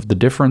expression of the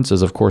difference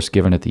is, of course,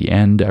 given at the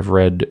end. I've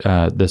read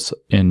this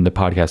in the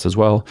podcast as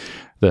well.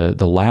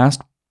 The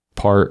last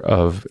part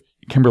of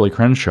Kimberly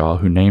Crenshaw,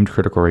 who named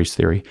critical race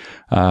theory,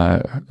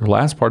 the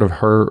last part of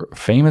her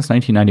famous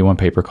 1991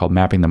 paper called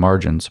Mapping the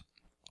Margins,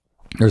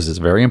 there's this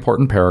very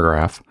important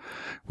paragraph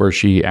where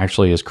she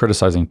actually is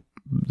criticizing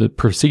the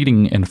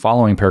preceding and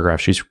following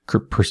paragraph. She's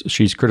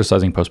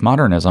criticizing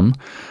postmodernism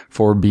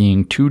for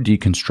being too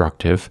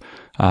deconstructive.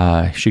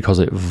 She calls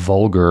it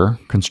vulgar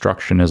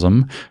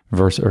constructionism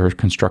or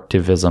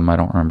constructivism. I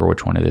don't remember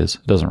which one it is.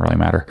 It doesn't really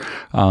matter.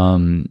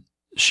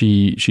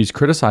 She's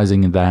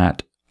criticizing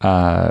that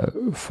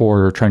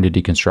for trying to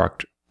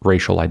deconstruct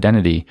racial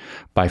identity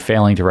by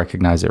failing to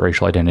recognize that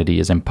racial identity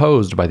is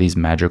imposed by these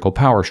magical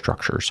power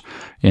structures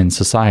in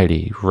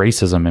society,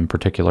 racism in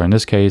particular in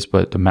this case,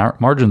 but the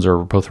margins are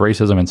both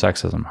racism and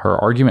sexism. Her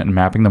argument in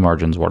Mapping the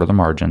Margins, what are the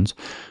margins?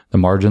 The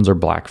margins are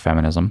black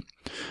feminism.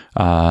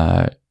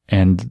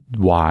 And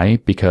why?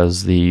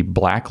 Because the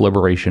black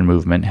liberation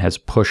movement has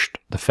pushed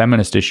the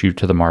feminist issue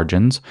to the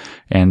margins,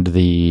 and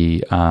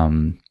the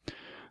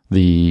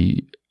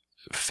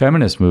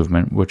feminist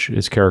movement, which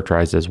is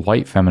characterized as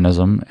white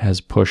feminism, has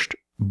pushed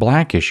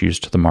black issues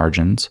to the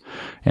margins.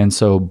 And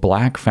so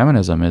black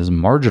feminism is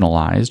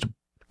marginalized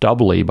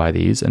doubly by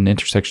these, and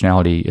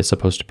intersectionality is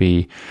supposed to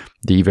be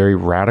the very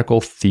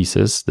radical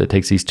thesis that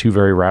takes these two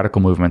very radical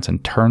movements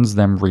and turns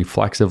them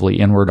reflexively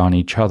inward on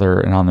each other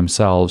and on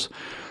themselves,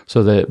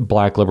 so that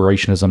black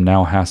liberationism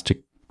now has to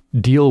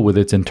deal with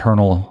its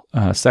internal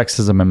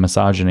sexism and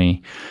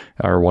misogyny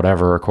or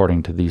whatever,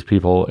 according to these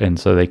people, and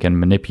so they can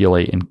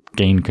manipulate and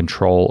gain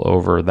control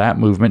over that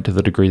movement to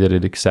the degree that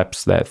it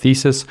accepts that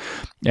thesis.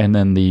 And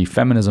then the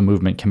feminism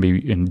movement can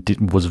be and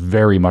was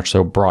very much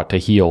so brought to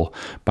heel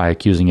by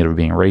accusing it of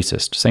being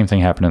racist. Same thing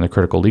happened in the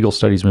critical legal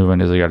studies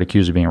movement, as they got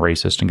accused of being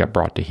racist and got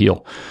brought to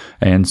heel.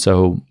 And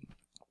so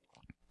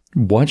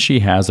what she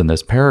has in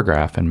this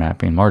paragraph in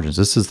Mapping Margins,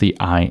 this is the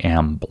I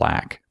am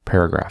black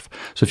paragraph.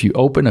 So if you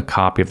open a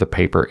copy of the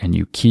paper and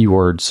you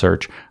keyword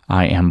search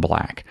I am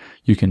black,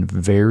 you can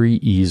very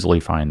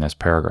easily find this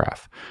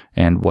paragraph.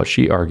 And what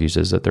she argues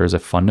is that there is a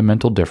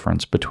fundamental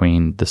difference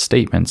between the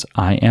statements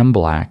I am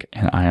black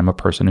and I am a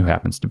person who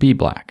happens to be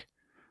black.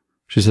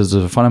 She says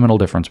there's a fundamental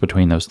difference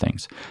between those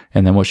things.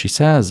 And then what she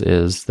says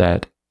is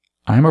that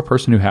I am a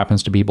person who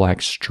happens to be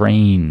black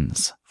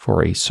strains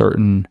for a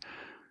certain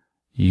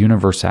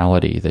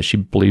universality that she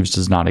believes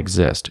does not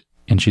exist.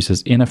 And she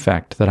says, in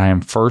effect, that I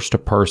am first a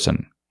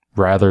person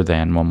rather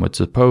than, one would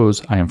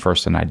suppose, I am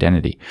first an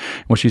identity.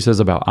 What she says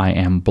about I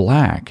am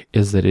black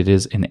is that it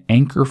is an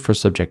anchor for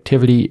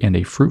subjectivity and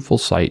a fruitful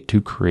site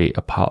to create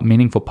a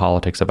meaningful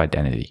politics of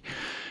identity.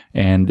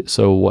 And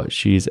so what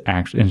she's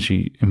actually, and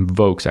she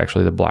invokes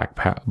actually the black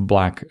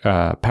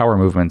power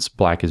movements,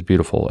 Black is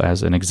Beautiful,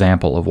 as an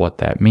example of what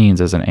that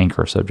means as an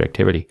anchor of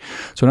subjectivity.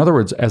 So in other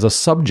words, as a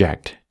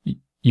subject,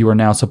 you are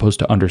now supposed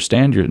to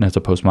understand and that's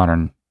a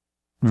postmodern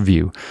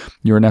view,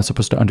 you are now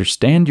supposed to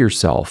understand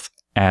yourself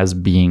as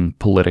being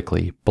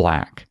politically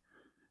black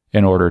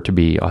in order to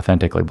be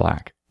authentically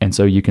black. And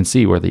so you can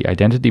see where the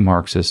identity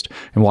Marxist,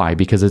 and why?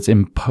 Because it's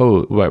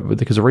imposed,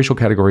 because the racial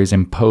category is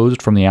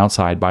imposed from the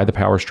outside by the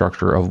power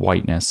structure of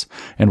whiteness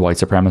and white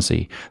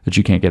supremacy that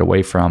you can't get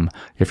away from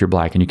if you're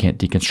black, and you can't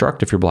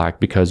deconstruct if you're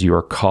black because you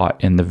are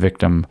caught in the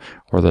victim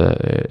or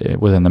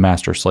within the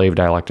master-slave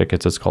dialectic.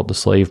 It's called the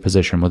slave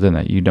position within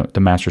it. The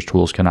master's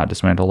tools cannot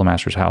dismantle the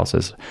master's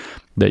houses.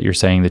 That you're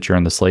saying that you're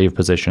in the slave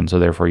position, so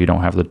therefore you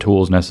don't have the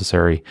tools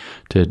necessary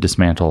to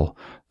dismantle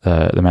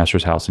the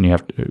master's house, and you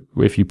have to,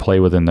 if you play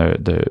within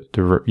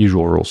the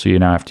usual rules, so you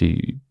now have to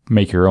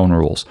make your own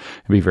rules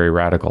and be very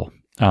radical.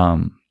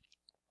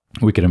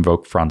 We could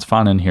invoke Franz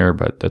Fanon here,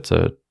 but that's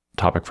a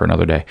topic for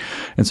another day.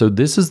 And so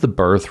this is the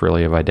birth,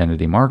 really, of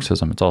identity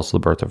Marxism. It's also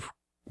the birth of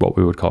what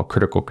we would call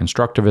critical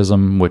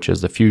constructivism, which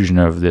is the fusion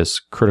of this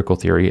critical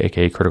theory,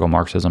 aka critical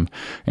Marxism,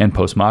 and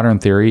postmodern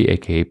theory,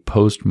 aka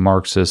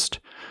post-Marxist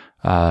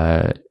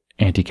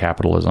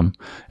anti-capitalism.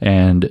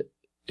 And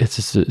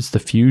it's the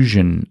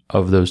fusion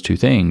of those two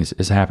things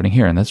is happening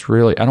here. And that's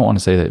really, I don't want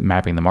to say that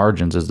Mapping the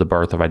Margins is the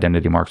birth of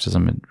identity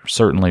Marxism. It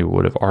certainly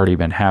would have already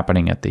been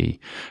happening at the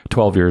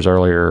 12 years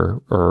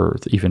earlier, or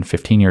even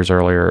 15 years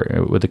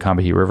earlier with the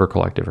Combahee River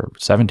Collective, or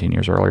 17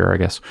 years earlier, I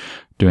guess,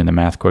 doing the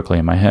math quickly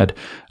in my head.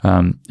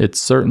 It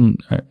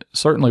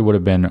certainly would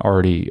have been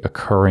already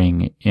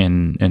occurring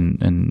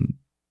in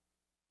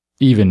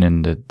even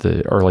in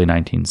the early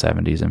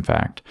 1970s, in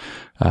fact,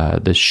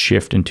 this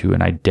shift into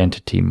an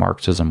identity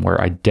Marxism,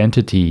 where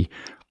identity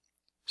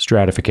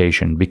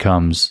stratification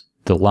becomes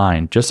the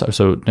line.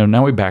 So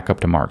now we back up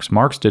to Marx.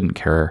 Marx didn't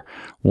care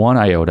one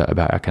iota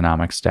about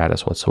economic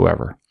status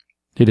whatsoever.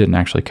 He didn't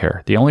actually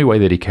care. The only way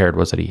that he cared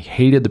was that he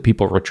hated the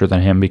people richer than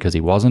him because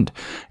he wasn't,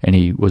 and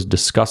he was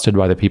disgusted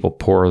by the people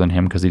poorer than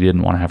him because he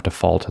didn't want to have to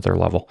fall to their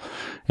level.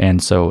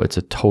 And so it's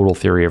a total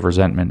theory of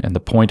resentment. And the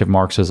point of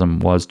Marxism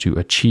was to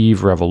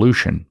achieve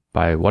revolution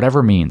by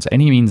whatever means,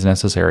 any means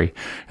necessary,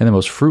 and the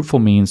most fruitful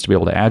means to be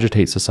able to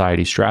agitate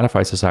society,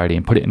 stratify society,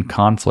 and put it in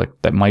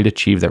conflict that might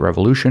achieve that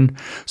revolution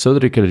so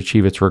that it could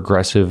achieve its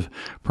regressive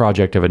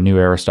project of a new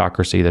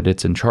aristocracy that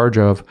it's in charge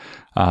of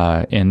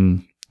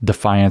in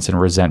defiance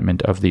and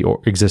resentment of the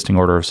existing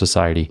order of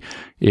society,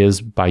 is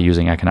by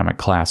using economic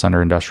class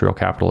under industrial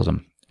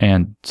capitalism.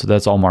 And so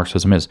that's all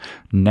Marxism is.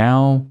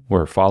 Now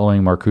we're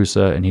following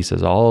Marcuse, and he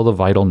says all the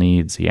vital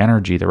needs, the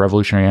energy, the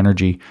revolutionary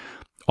energy,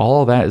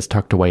 all of that is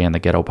tucked away in the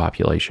ghetto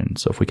population.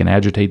 So if we can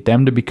agitate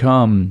them to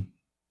become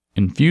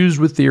infused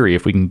with theory,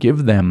 if we can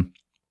give them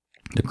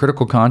the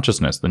critical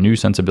consciousness, the new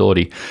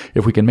sensibility,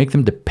 if we can make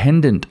them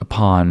dependent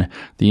upon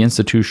the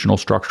institutional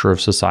structure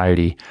of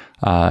society,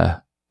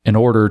 in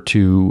order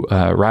to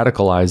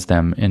radicalize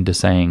them into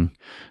saying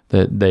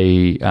that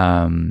they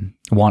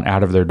want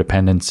out of their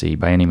dependency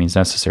by any means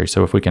necessary.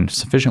 So if we can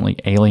sufficiently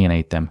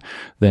alienate them,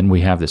 then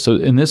we have this. So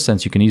in this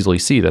sense, you can easily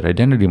see that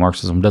identity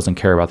Marxism doesn't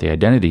care about the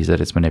identities that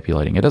it's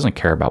manipulating. It doesn't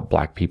care about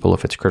black people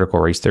if it's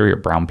critical race theory, or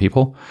brown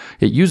people.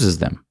 It uses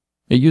them.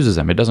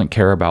 It doesn't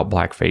care about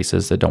black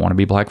faces that don't want to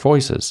be black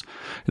voices.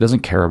 It doesn't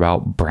care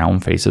about brown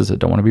faces that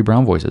don't want to be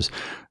brown voices.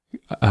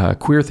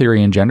 Queer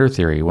theory and gender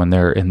theory, when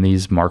they're in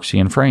these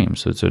Marxian frames,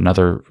 so it's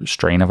another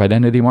strain of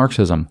identity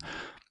Marxism,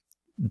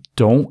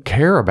 don't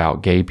care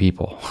about gay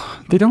people.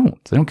 They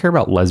don't care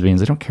about lesbians.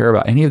 They don't care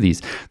about any of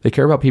these. They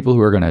care about people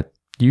who are going to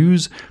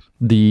use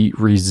the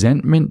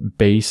resentment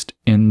based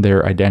in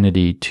their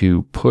identity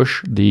to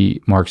push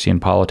the Marxian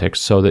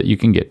politics so that you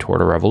can get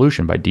toward a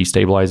revolution by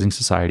destabilizing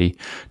society,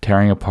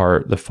 tearing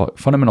apart the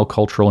fundamental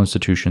cultural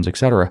institutions,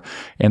 etc.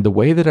 And the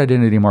way that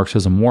identity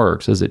Marxism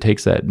works is it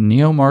takes that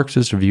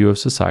neo-Marxist view of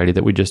society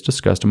that we just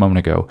discussed a moment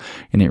ago,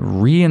 and it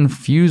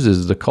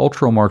reinfuses the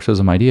cultural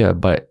Marxism idea,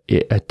 but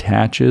it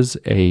attaches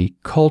a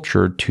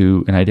culture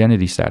to an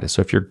identity status.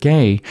 So if you're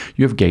gay,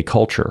 you have gay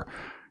culture.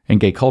 And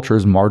gay culture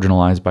is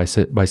marginalized by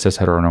cis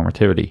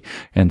heteronormativity.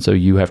 And so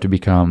you have to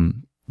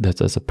become,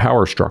 that's a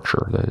power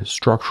structure, the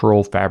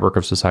structural fabric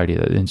of society.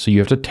 And so you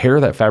have to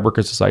tear that fabric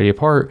of society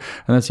apart.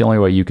 And that's the only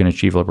way you can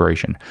achieve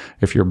liberation.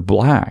 If you're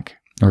black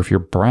or if you're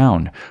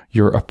brown,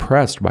 you're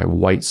oppressed by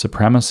white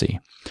supremacy.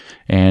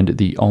 And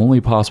the only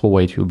possible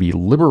way to be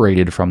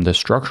liberated from the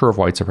structure of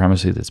white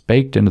supremacy that's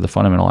baked into the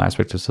fundamental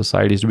aspects of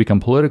society is to become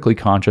politically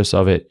conscious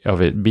of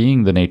it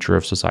being the nature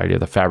of society, of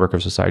the fabric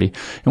of society,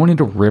 and we need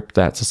to rip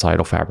that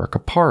societal fabric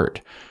apart.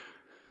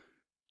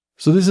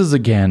 So this is,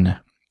 again,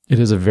 it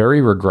is a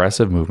very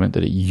regressive movement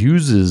that it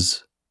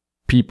uses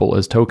people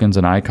as tokens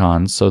and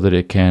icons so that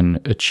it can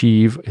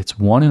achieve its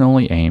one and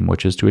only aim,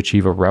 which is to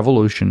achieve a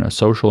revolution, a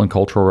social and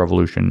cultural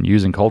revolution,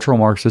 using cultural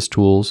Marxist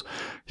tools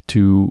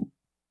to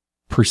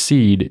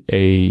precede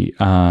a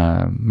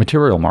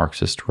material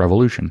Marxist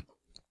revolution.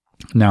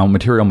 Now,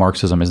 material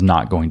Marxism is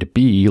not going to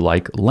be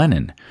like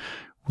Lenin.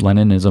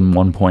 Leninism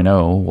 1.0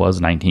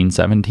 was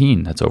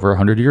 1917. That's over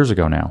 100 years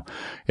ago now.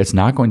 It's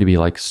not going to be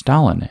like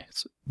Stalin.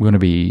 It's going to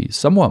be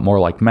somewhat more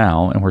like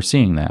Mao, and we're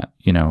seeing that.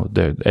 You know,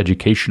 the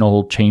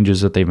educational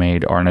changes that they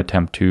made are an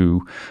attempt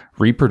to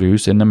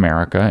reproduce in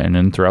America and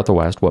then throughout the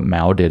West what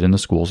Mao did in the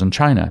schools in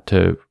China,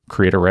 to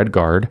create a red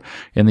guard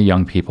in the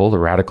young people. The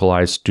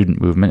radicalized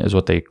student movement is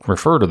what they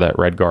refer to that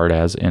red guard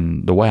as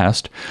in the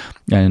West,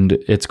 and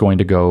it's going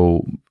to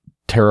go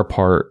tear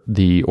apart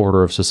the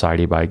order of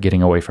society by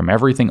getting away from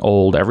everything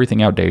old,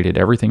 everything outdated,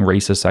 everything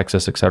racist,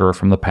 sexist, etc.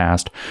 from the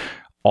past.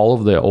 All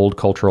of the old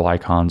cultural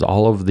icons,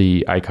 all of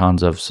the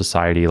icons of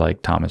society,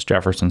 like Thomas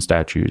Jefferson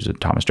statues,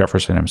 Thomas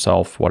Jefferson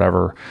himself,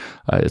 whatever,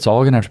 it's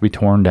all going to have to be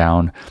torn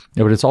down.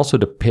 But it's also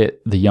to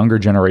pit the younger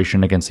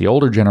generation against the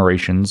older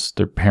generations,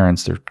 their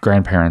parents, their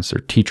grandparents,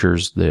 their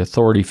teachers, the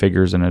authority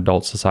figures in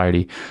adult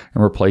society,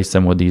 and replace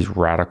them with these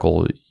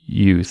radical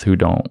youth who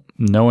don't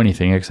know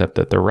anything except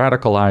that they're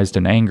radicalized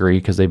and angry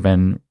because they've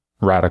been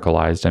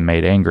radicalized and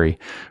made angry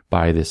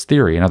by this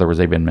theory. In other words,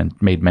 they've been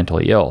made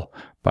mentally ill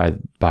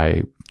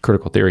by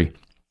critical theory.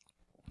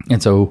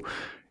 And so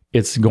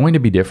it's going to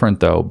be different,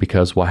 though,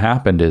 because what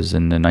happened is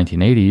in the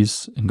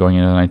 1980s and going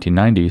into the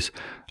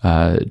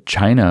 1990s,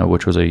 China,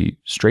 which was a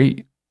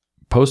straight,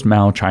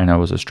 post-Mao China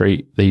was a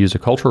straight, they used a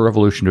cultural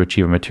revolution to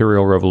achieve a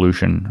material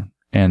revolution,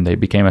 and they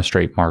became a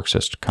straight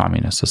Marxist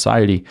communist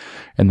society.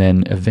 And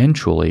then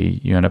eventually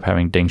you end up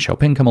having Deng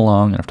Xiaoping come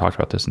along, and I've talked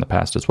about this in the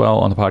past as well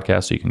on the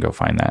podcast, so you can go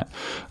find that.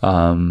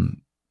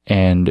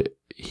 And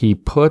he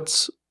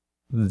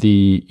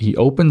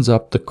opens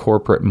up the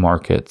corporate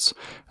markets,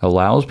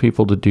 allows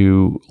people to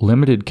do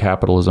limited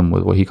capitalism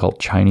with what he called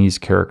Chinese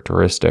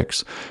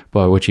characteristics,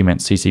 by which he meant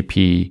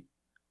CCP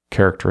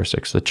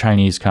characteristics. The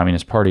Chinese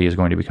Communist Party is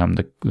going to become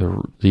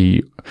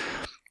the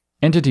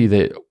entity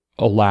that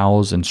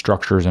allows and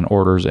structures and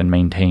orders and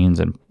maintains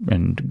and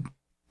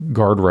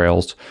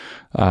guardrails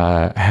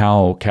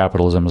how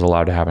capitalism is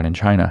allowed to happen in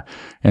China.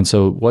 And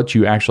so what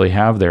you actually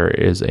have there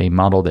is a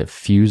model that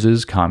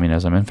fuses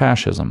communism and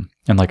fascism.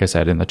 And like I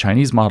said, in the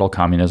Chinese model,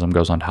 communism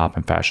goes on top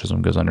and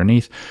fascism goes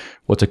underneath.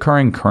 What's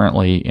occurring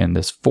currently in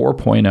this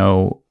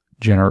 4.0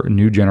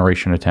 new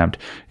generation attempt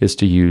is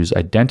to use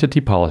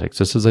identity politics.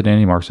 This is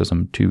identity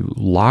Marxism to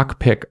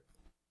lockpick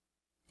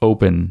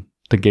open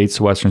the gates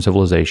to Western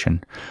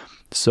civilization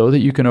so that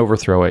you can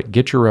overthrow it,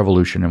 get your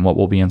revolution, and what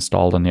will be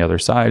installed on the other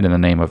side in the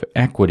name of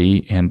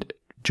equity and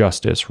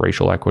justice,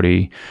 racial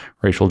equity,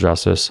 racial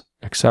justice,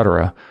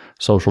 etc.,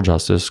 social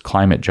justice,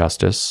 climate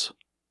justice,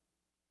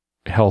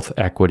 health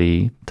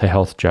equity to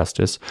health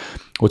justice.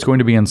 What's going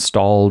to be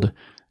installed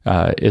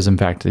is in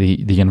fact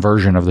the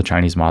inversion of the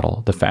Chinese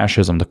model. The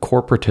fascism, the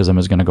corporatism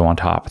is going to go on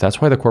top.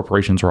 That's why the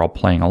corporations are all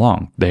playing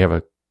along. They have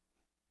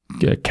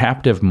a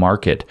captive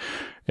market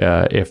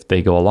if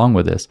they go along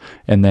with this.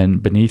 And then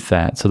beneath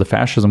that, so the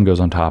fascism goes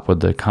on top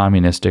with the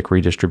communistic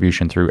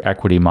redistribution through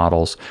equity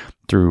models,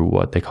 through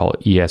what they call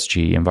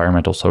ESG,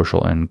 environmental,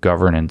 social, and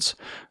governance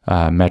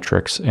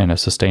metrics, and a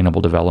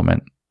sustainable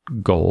development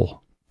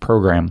goal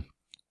program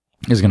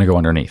is going to go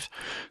underneath.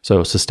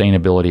 So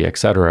sustainability, et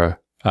cetera,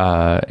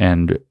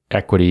 and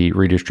equity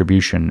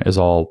redistribution is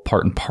all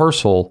part and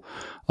parcel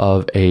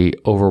of a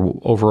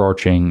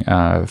overarching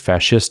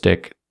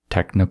fascistic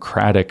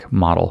technocratic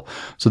model.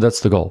 So that's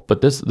the goal.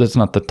 But that's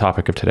not the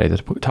topic of today. The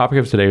topic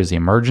of today is the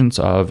emergence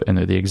of and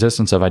the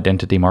existence of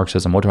identity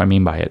Marxism. What do I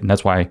mean by it? And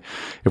that's why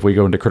if we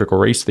go into critical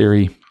race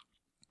theory,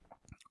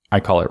 I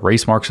call it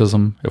race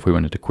Marxism. If we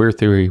went into queer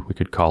theory, we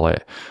could call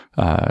it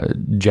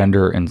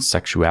gender and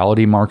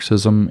sexuality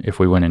Marxism. If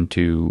we went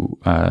into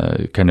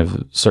kind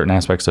of certain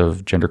aspects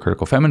of gender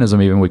critical feminism,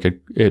 even we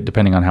could,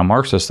 depending on how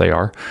Marxist they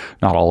are,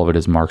 not all of it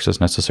is Marxist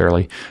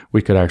necessarily,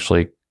 we could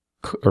actually,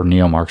 or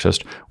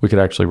neo-Marxist, we could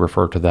actually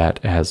refer to that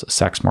as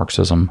sex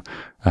Marxism.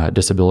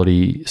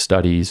 Disability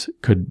studies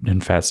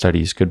and fat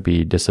studies could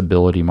be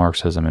disability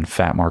Marxism and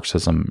fat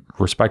Marxism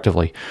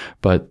respectively.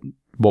 But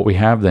what we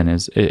have then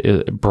is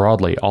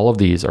broadly, all of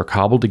these are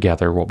cobbled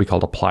together, what we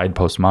call applied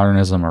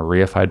postmodernism or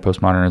reified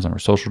postmodernism or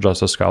social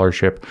justice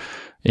scholarship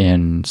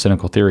in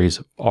cynical theories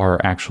are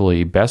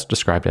actually best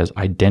described as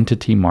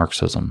identity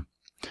Marxism.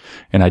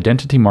 And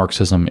identity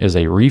Marxism is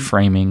a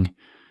reframing.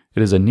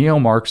 It is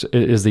it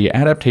is the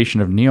adaptation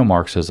of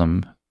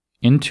neo-Marxism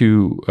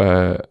into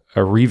a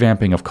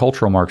revamping of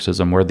cultural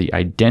Marxism, where the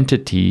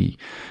identity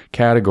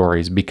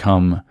categories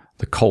become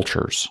the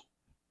cultures,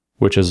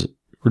 which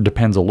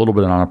depends a little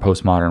bit on a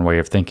postmodern way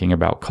of thinking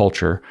about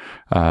culture.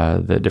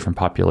 The different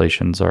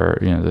populations are,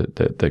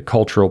 the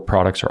cultural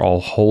products are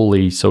all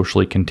wholly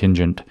socially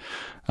contingent,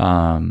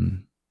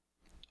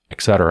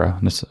 etc.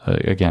 This,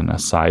 again, a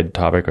side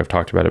topic. I've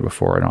talked about it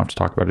before. I don't have to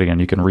talk about it again.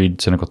 You can read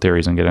cynical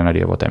theories and get an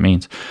idea of what that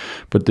means.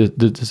 But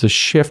there's a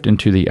shift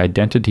into the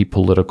identity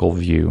political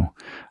view,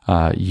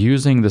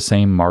 using the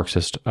same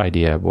Marxist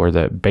idea, where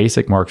the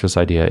basic Marxist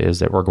idea is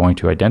that we're going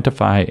to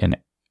identify an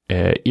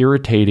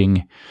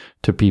irritating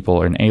to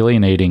people and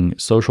alienating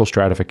social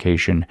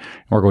stratification.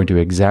 And we're going to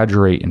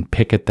exaggerate and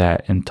pick at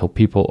that until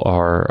people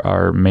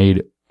are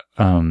made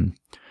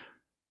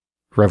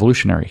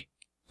revolutionary,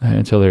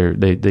 until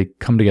they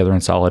come together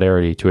in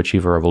solidarity to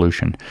achieve a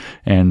revolution.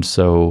 And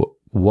so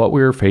what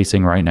we're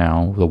facing right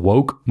now, the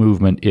woke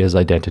movement, is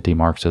identity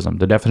Marxism.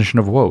 The definition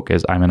of woke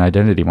is I'm an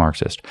identity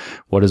Marxist.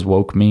 What does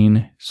woke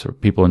mean? So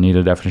people need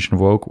a definition of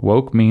woke.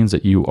 Woke means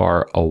that you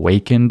are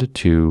awakened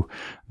to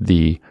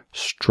the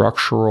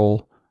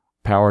structural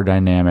power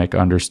dynamic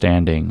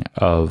understanding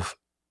of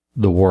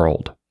the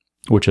world,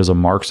 which is a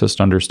Marxist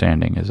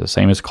understanding. Is the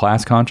same as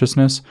class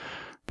consciousness,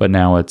 but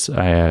now it's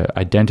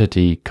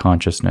identity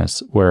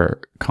consciousness, where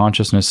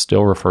consciousness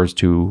still refers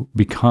to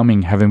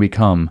having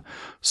become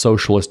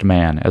socialist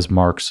man, as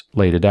Marx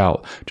laid it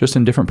out, just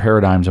in different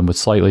paradigms and with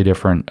slightly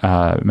different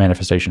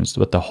manifestations.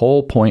 But the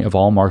whole point of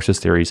all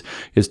Marxist theories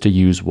is to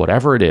use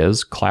whatever it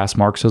is, class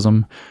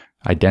Marxism,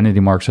 identity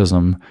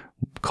Marxism,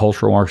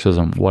 cultural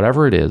Marxism,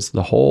 whatever it is,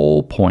 the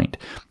whole point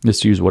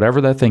is to use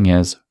whatever that thing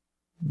is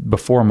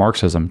before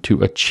Marxism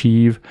to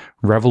achieve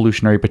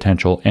revolutionary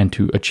potential and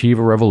to achieve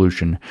a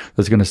revolution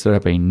that's going to set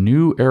up a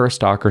new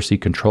aristocracy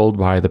controlled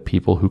by the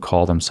people who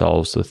call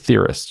themselves the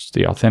theorists,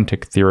 the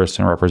authentic theorists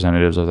and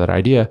representatives of that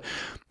idea,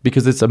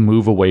 because it's a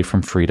move away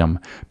from freedom,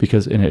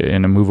 because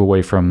in a move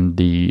away from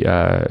the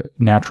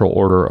natural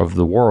order of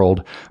the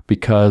world,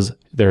 because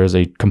there is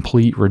a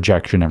complete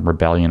rejection and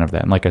rebellion of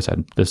that. And like I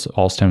said, this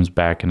all stems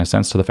back in a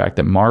sense to the fact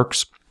that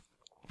Marx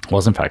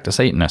was in fact a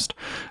Satanist,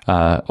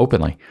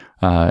 openly,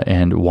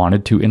 and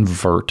wanted to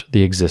invert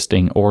the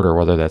existing order,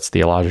 whether that's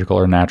theological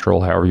or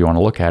natural, however you want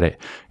to look at it,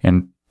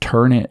 and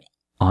turn it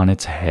on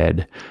its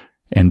head.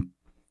 And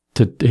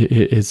to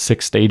his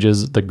 6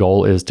 stages, the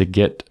goal is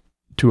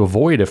to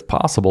avoid, if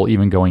possible,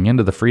 even going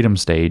into the freedom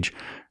stage,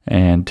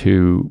 and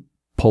to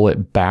pull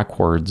it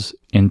backwards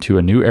into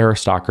a new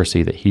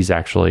aristocracy that he's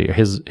actually,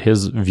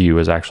 his view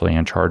is actually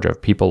in charge of.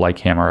 People like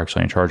him are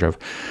actually in charge of.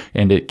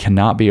 And it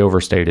cannot be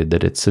overstated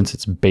that since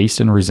it's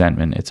based in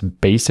resentment, it's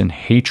based in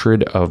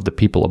hatred of the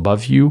people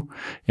above you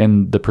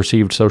and the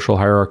perceived social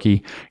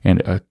hierarchy,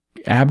 and a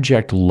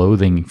abject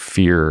loathing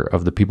fear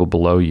of the people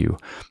below you,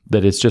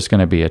 that it's just going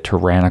to be a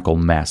tyrannical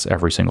mess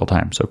every single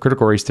time. So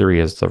critical race theory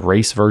is the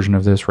race version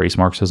of this, race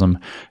Marxism.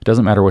 It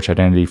doesn't matter which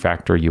identity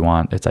factor you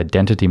want. It's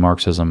identity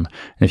Marxism.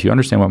 And if you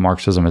understand what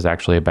Marxism is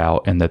actually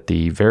about, and that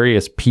the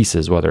various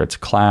pieces, whether it's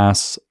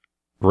class,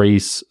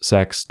 race,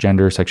 sex,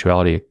 gender,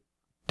 sexuality,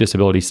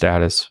 disability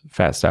status,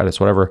 fat status,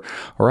 whatever,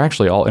 are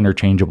actually all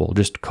interchangeable.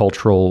 Just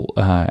cultural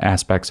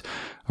aspects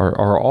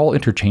are all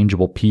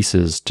interchangeable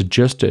pieces to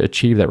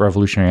achieve that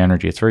revolutionary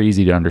energy. It's very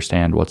easy to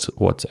understand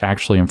what's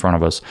actually in front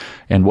of us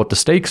and what the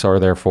stakes are,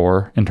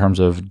 therefore, in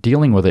terms of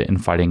dealing with it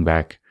and fighting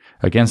back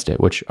against it,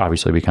 which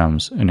obviously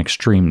becomes an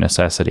extreme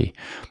necessity.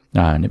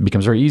 And it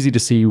becomes very easy to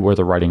see where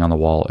the writing on the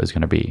wall is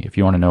going to be. If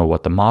you want to know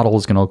what the model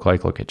is going to look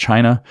like, look at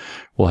China.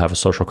 We'll have a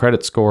social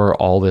credit score.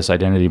 All this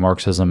identity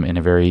Marxism in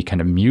a very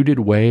kind of muted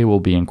way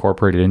will be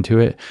incorporated into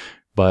it.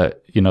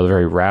 But, the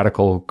very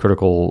radical,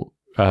 critical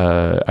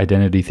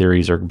identity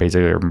theories are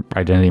basically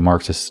identity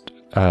Marxist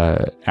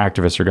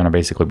activists are going to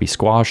basically be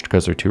squashed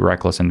because they're too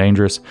reckless and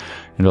dangerous.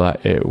 And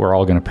we're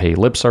all going to pay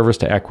lip service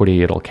to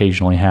equity. It'll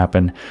occasionally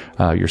happen.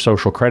 Your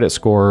social credit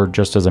score,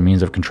 just as a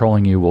means of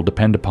controlling you, will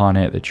depend upon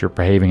it, that you're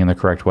behaving in the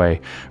correct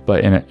way.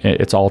 But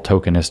it's all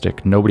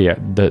tokenistic. Nobody,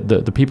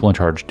 the people in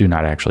charge do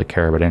not actually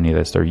care about any of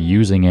this. They're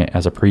using it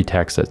as a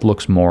pretext that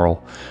looks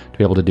moral to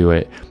be able to do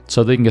it,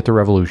 so they can get the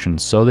revolution,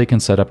 so they can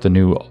set up the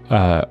new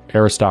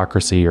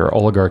aristocracy or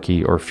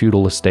oligarchy or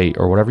feudal estate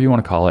or whatever you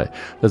want to call it,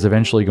 that's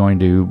eventually going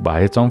to,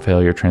 by its own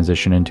failure,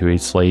 transition into a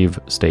slave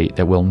state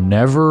that will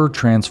never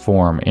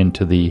transform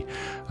into the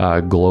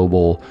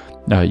global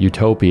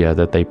utopia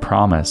that they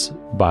promise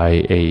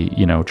by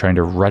trying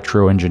to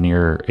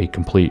retro-engineer a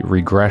complete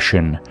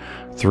regression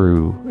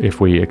through, if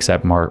we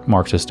accept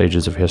Marxist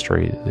stages of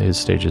history, his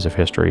stages of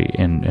history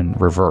in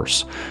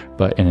reverse,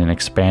 but in an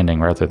expanding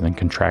rather than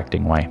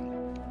contracting way.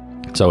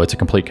 So it's a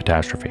complete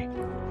catastrophe.